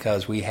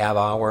 Because we have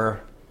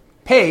our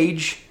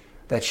page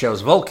that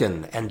shows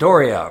Vulcan,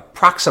 Andoria,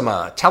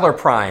 Proxima, Teller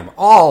Prime,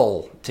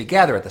 all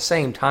together at the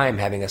same time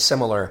having a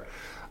similar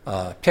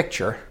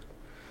picture.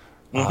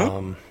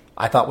 Mm-hmm.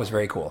 I thought was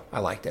very cool.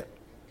 I liked it.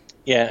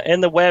 Yeah,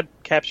 and the web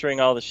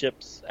capturing all the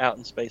ships out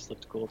in space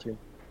looked cool, too.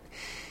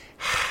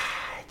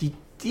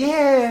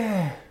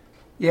 Yeah,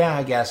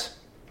 I guess.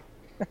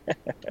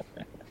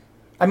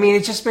 I mean,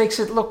 it just makes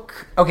it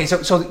look... Okay,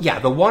 so yeah,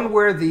 the one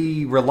where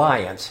the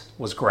Reliance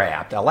was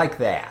grabbed, I like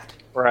that.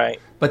 Right.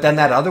 But then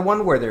that other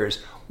one where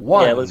there's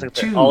 1,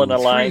 2, all in a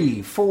 3,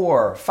 line.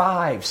 4,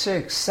 5,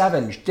 6,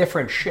 7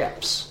 different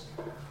ships,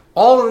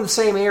 all in the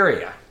same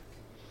area,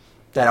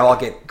 that all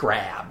get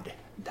grabbed.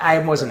 I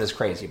wasn't as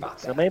crazy about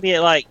that. So maybe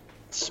it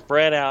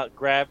spread out,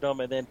 grabbed them,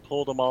 and then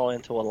pulled them all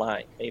into a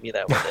line. Maybe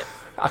that was it.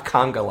 A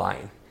conga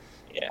line.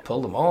 Yeah.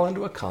 Pulled them all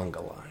into a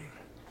conga line.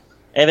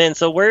 And then,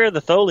 so where are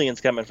the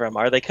Tholians coming from?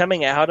 Are they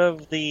coming out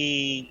of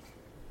the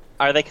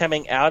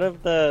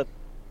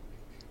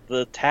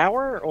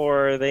tower,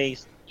 or are they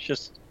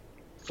just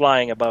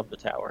flying above the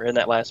tower in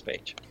that last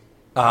page?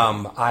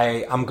 I'm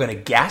going to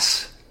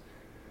guess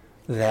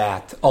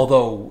that,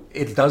 although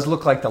it does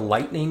look like the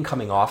lightning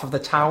coming off of the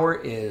tower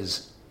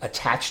is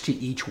attached to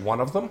each one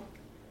of them.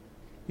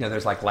 You know,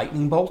 there's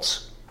lightning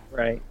bolts.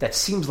 Right. That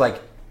seems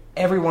like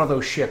every one of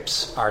those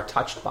ships are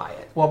touched by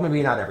it. Well,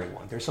 maybe not every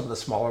one. There's some of the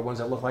smaller ones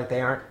that look like they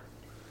aren't.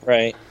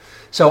 Right.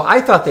 So I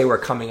thought they were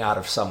coming out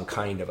of some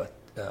kind of a,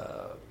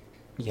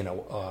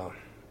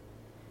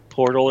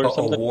 portal or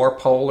something, a war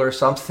pole or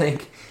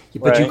something.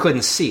 But you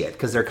couldn't see it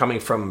because they're coming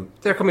from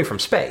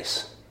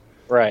space.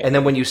 Right. And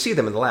then when you see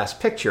them in the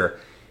last picture,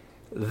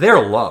 they're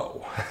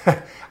low.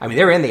 I mean,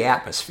 they're in the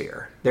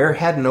atmosphere. They're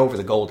heading over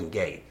the Golden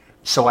Gate.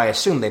 So I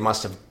assume they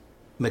must have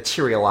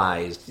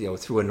materialized,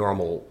 through a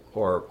normal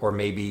or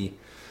maybe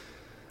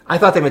I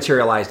thought they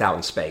materialized out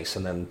in space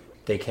and then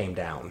they came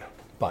down,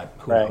 but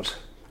who knows?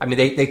 I mean,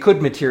 they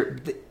could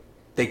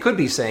they could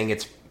be saying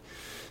it's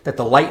that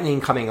the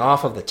lightning coming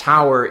off of the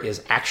tower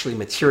is actually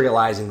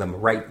materializing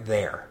them right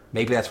there.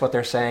 Maybe that's what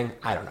they're saying.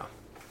 I don't know.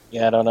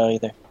 Yeah, I don't know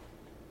either.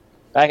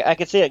 I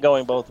could see it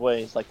going both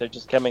ways. Like they're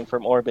just coming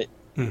from orbit,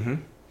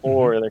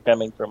 or they're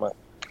coming from a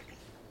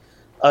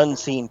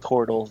unseen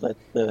portal that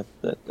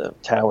the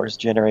tower's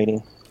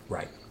generating.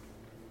 Right.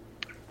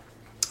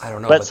 I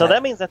don't know. But so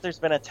that means that there's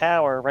been a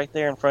tower right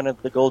there in front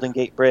of the Golden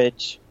Gate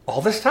Bridge all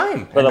this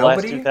time for the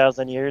last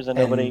 2,000 years, and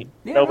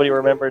nobody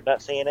remembered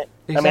not seeing it.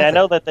 Exactly. I mean, I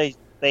know that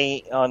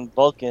they on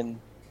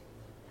Vulcan,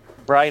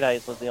 Bright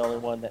Eyes was the only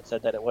one that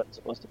said that it wasn't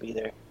supposed to be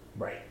there.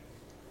 Right.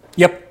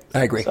 Yep,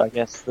 I agree. So I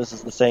guess this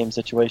is the same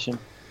situation.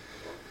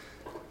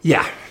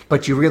 Yeah,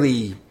 but you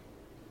really...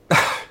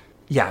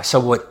 yeah,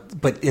 so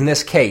what... But in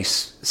this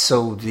case,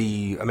 so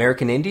the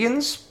American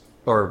Indians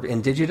or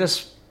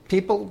indigenous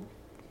people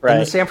in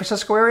the San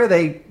Francisco area,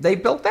 they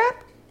built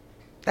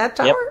that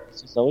tower? Yep,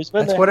 it's always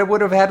been That's what it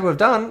would have had to have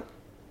done.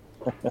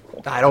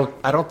 I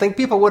don't think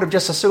people would have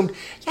just assumed,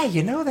 yeah,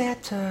 you know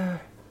that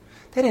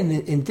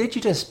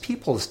indigenous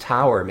people's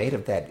tower made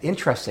of that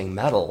interesting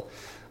metal,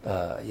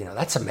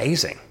 that's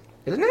amazing,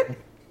 isn't it?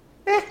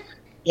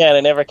 Yeah, and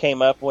it never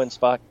came up when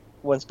Spock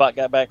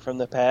got back from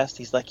the past.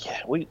 He's like,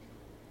 yeah,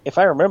 if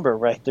I remember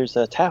right, there's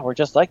a tower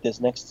just like this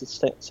next to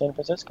San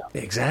Francisco.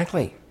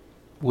 Exactly.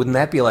 Wouldn't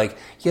that be like,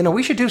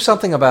 we should do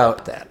something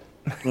about that?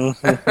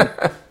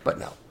 But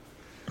no.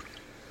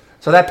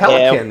 So that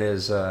Pelican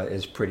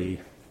is pretty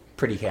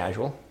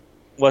casual.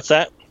 What's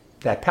that?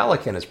 That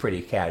Pelican is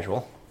pretty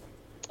casual.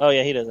 Oh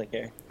yeah, he doesn't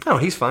care. Oh,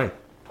 he's fine.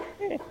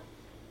 Yeah.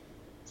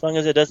 As long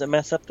as it doesn't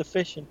mess up the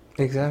fishing.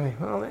 Exactly.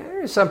 Well,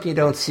 there's something you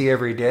don't see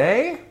every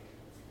day.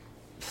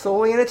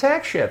 Tholian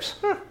attack ships.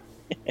 Huh.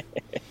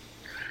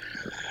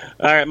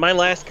 All right, my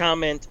last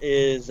comment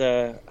is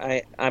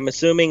I'm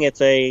assuming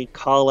it's a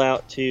call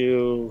out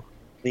to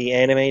the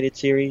animated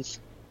series.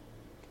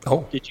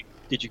 Oh, did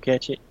you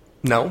catch it?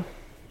 No.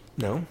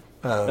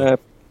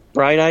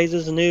 Bright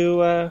Eyes'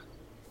 new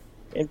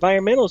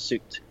environmental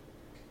suit.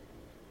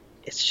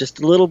 It's just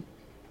a little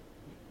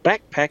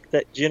backpack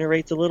that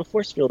generates a little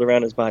force field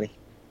around his body.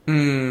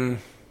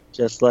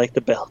 Just like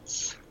the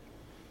belts.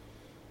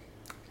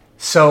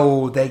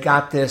 So they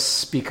got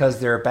this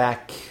because they're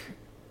back...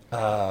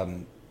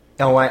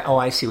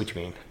 I see what you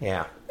mean.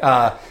 Yeah.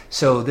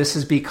 So this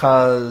is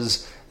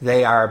because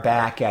they are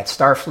back at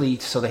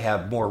Starfleet, so they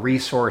have more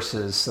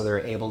resources, so they're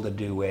able to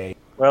do they're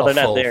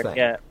not there thing.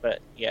 yet, but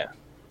yeah.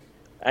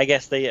 I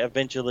guess they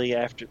eventually,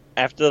 after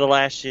the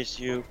last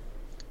issue,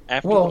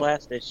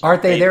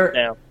 aren't they there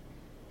now?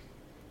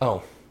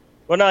 Oh.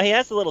 Well, no, he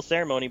has a little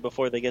ceremony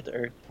before they get to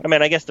Earth. I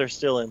mean, I guess they're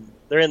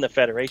in the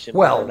Federation,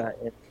 but they're not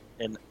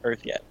in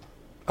Earth yet.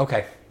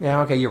 Okay.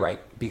 Yeah, okay, you're right,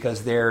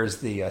 because there's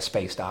the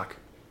space dock.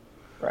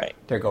 Right.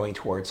 They're going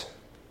towards.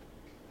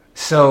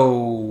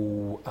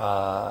 So,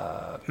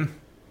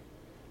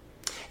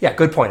 yeah,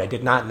 good point. I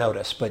did not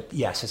notice, but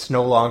yes, it's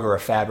no longer a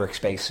fabric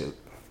spacesuit.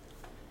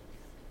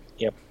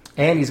 Yep.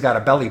 And he's got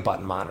a belly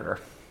button monitor.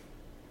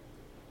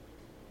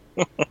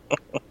 He's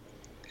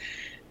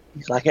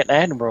like an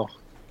admiral.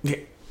 Yeah,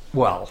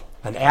 well,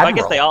 an admiral. I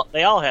guess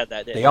they all had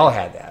that. They all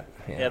had that.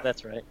 Yeah,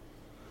 that's right.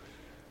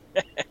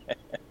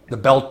 The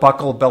belt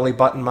buckle, belly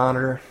button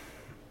monitor.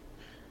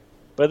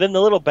 But then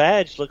the little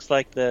badge looks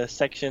like the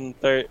section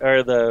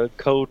or the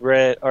code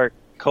red or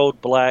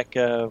code black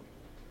badges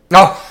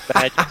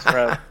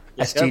from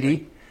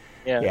STD.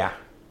 Yeah.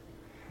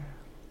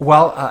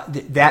 Well,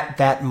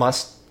 that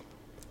must.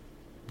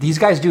 These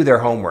guys do their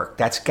homework.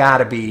 That's got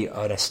to be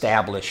an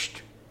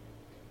established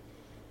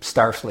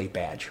Starfleet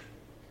badge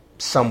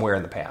somewhere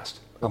in the past.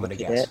 I'm going to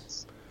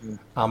guess.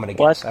 I'm going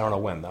to guess. I don't know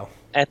when though.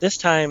 At this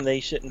time, they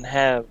shouldn't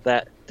have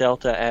that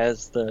Delta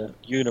as the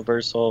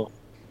universal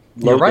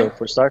logo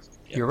for Starfleet.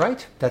 Yep. You're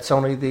right. That's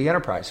only the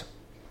Enterprise.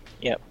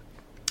 Yep.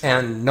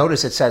 And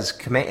notice it says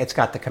command. It's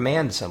got the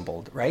command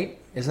symbol, right?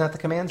 Isn't that the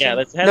command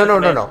symbol? Yeah.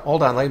 No.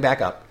 Hold on. Let me back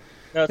up.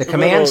 No, the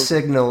command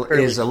signal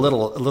is a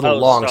little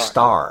long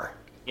star.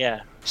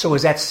 Yeah. So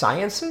is that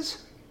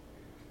sciences?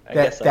 I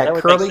guess so. That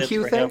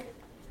curlicue thing? Him.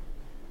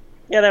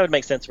 Yeah, that would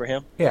make sense for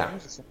him. Yeah.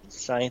 He's a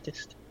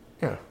scientist.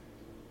 Yeah.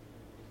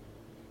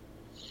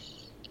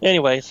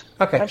 Anyways,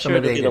 okay, I'm sure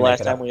it'll be the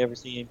last time we ever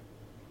see him.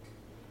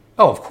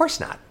 Oh, of course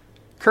not.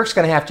 Kirk's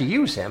going to have to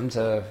use him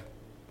to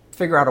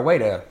figure out a way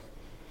to...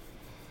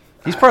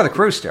 He's part of the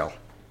crew still.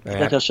 You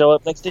think he'll show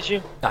up next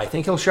issue? I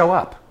think he'll show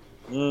up.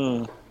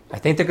 I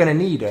think they're going to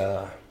need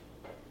a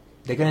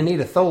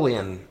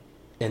Tholian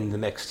in the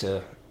mix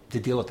to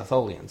deal with the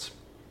Tholians.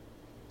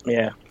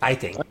 Yeah. I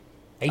think.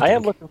 I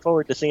am looking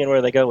forward to seeing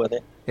where they go with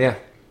it. Yeah.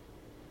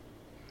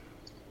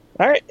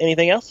 All right.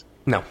 Anything else?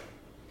 No.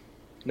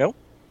 No?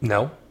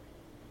 No.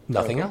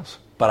 Nothing else.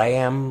 But I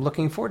am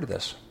looking forward to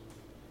this.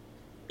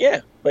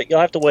 Yeah, but you'll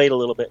have to wait a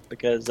little bit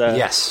because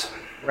yes,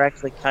 we're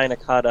actually kind of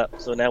caught up.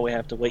 So now we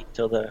have to wait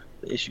till the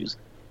issues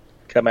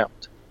come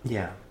out.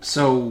 Yeah.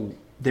 So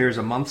there's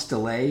a month's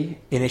delay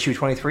in issue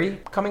 23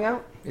 coming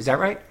out. Is that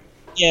right?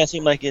 Yeah, it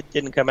seemed like it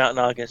didn't come out in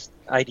August.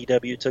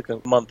 IDW took a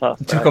month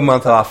off. Took a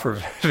month off for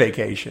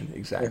vacation,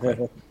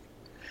 exactly.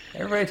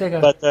 Everybody take a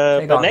But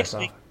August next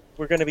off. week,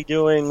 we're going to be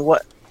doing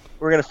what?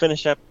 We're going to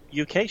finish up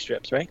UK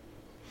strips, right?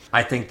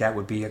 I think that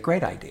would be a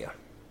great idea.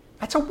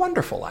 That's a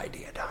wonderful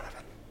idea,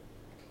 Donovan.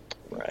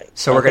 Right.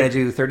 So we're going to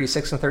do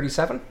 36 and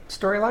 37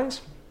 storylines?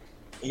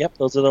 Yep,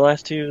 those are the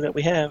last two that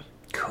we have.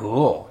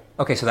 Cool.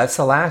 Okay, so that's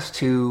the last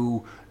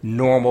two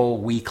normal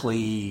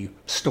weekly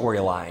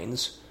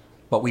storylines,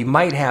 but we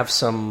might have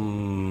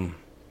some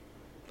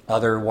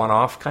other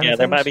one-off kind of things. Yeah,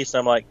 there might be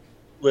some like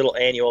little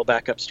annual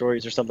backup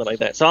stories or something like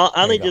that. So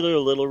I'll need to do a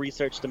little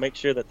research to make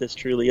sure that this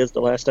truly is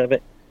the last of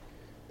it.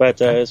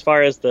 But as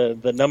far as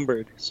the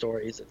numbered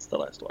stories, it's the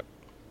last one.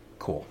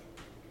 Cool.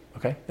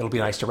 Okay, it'll be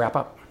nice to wrap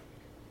up.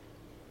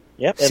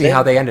 Yep. See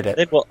how they ended it.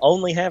 It will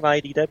only have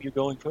IDW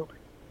going forward.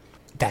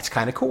 That's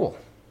kind of cool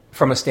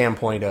from a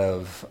standpoint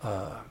of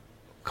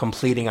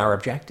completing our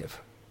objective.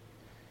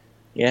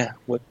 Yeah,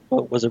 what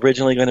was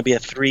originally going to be a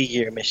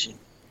 3-year mission.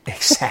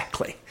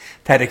 Exactly.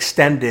 That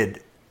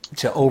extended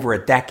to over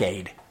a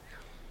decade.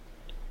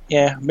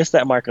 Yeah, missed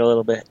that mark a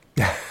little bit.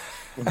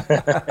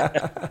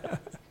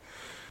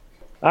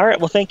 All right,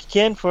 well, thank you,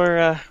 Ken,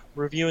 for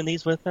reviewing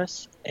these with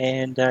us,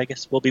 and I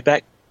guess we'll be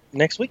back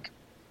next week.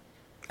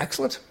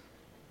 Excellent.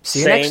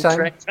 See you next time. Same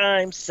Trek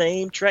time,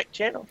 same Trek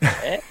channel.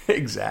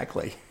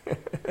 Exactly.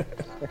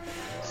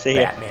 See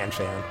ya. Batman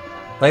fan.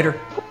 Later.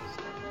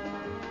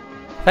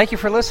 Thank you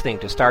for listening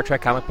to Star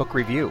Trek Comic Book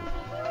Review.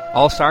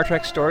 All Star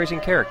Trek stories and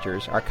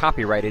characters are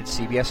copyrighted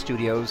CBS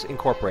Studios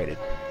Incorporated.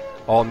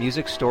 All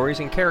music, stories,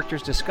 and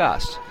characters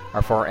discussed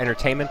are for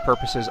entertainment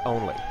purposes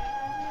only.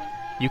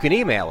 You can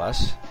email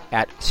us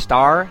at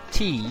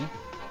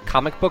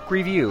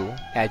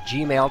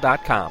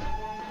startcomicbookreview@gmail.com.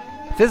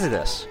 Visit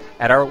us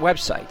at our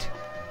website,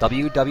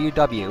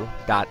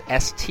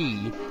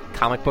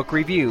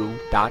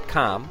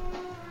 www.stcomicbookreview.com.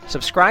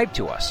 Subscribe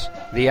to us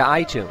via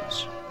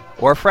iTunes,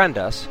 or friend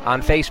us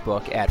on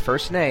Facebook at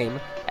first name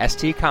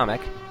ST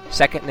Comic,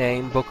 second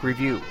name Book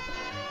Review.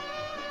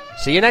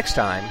 See you next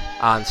time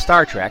on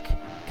Star Trek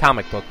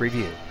Comic Book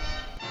Review.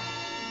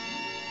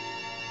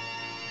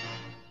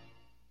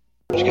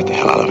 Let's get the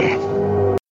hell out of here.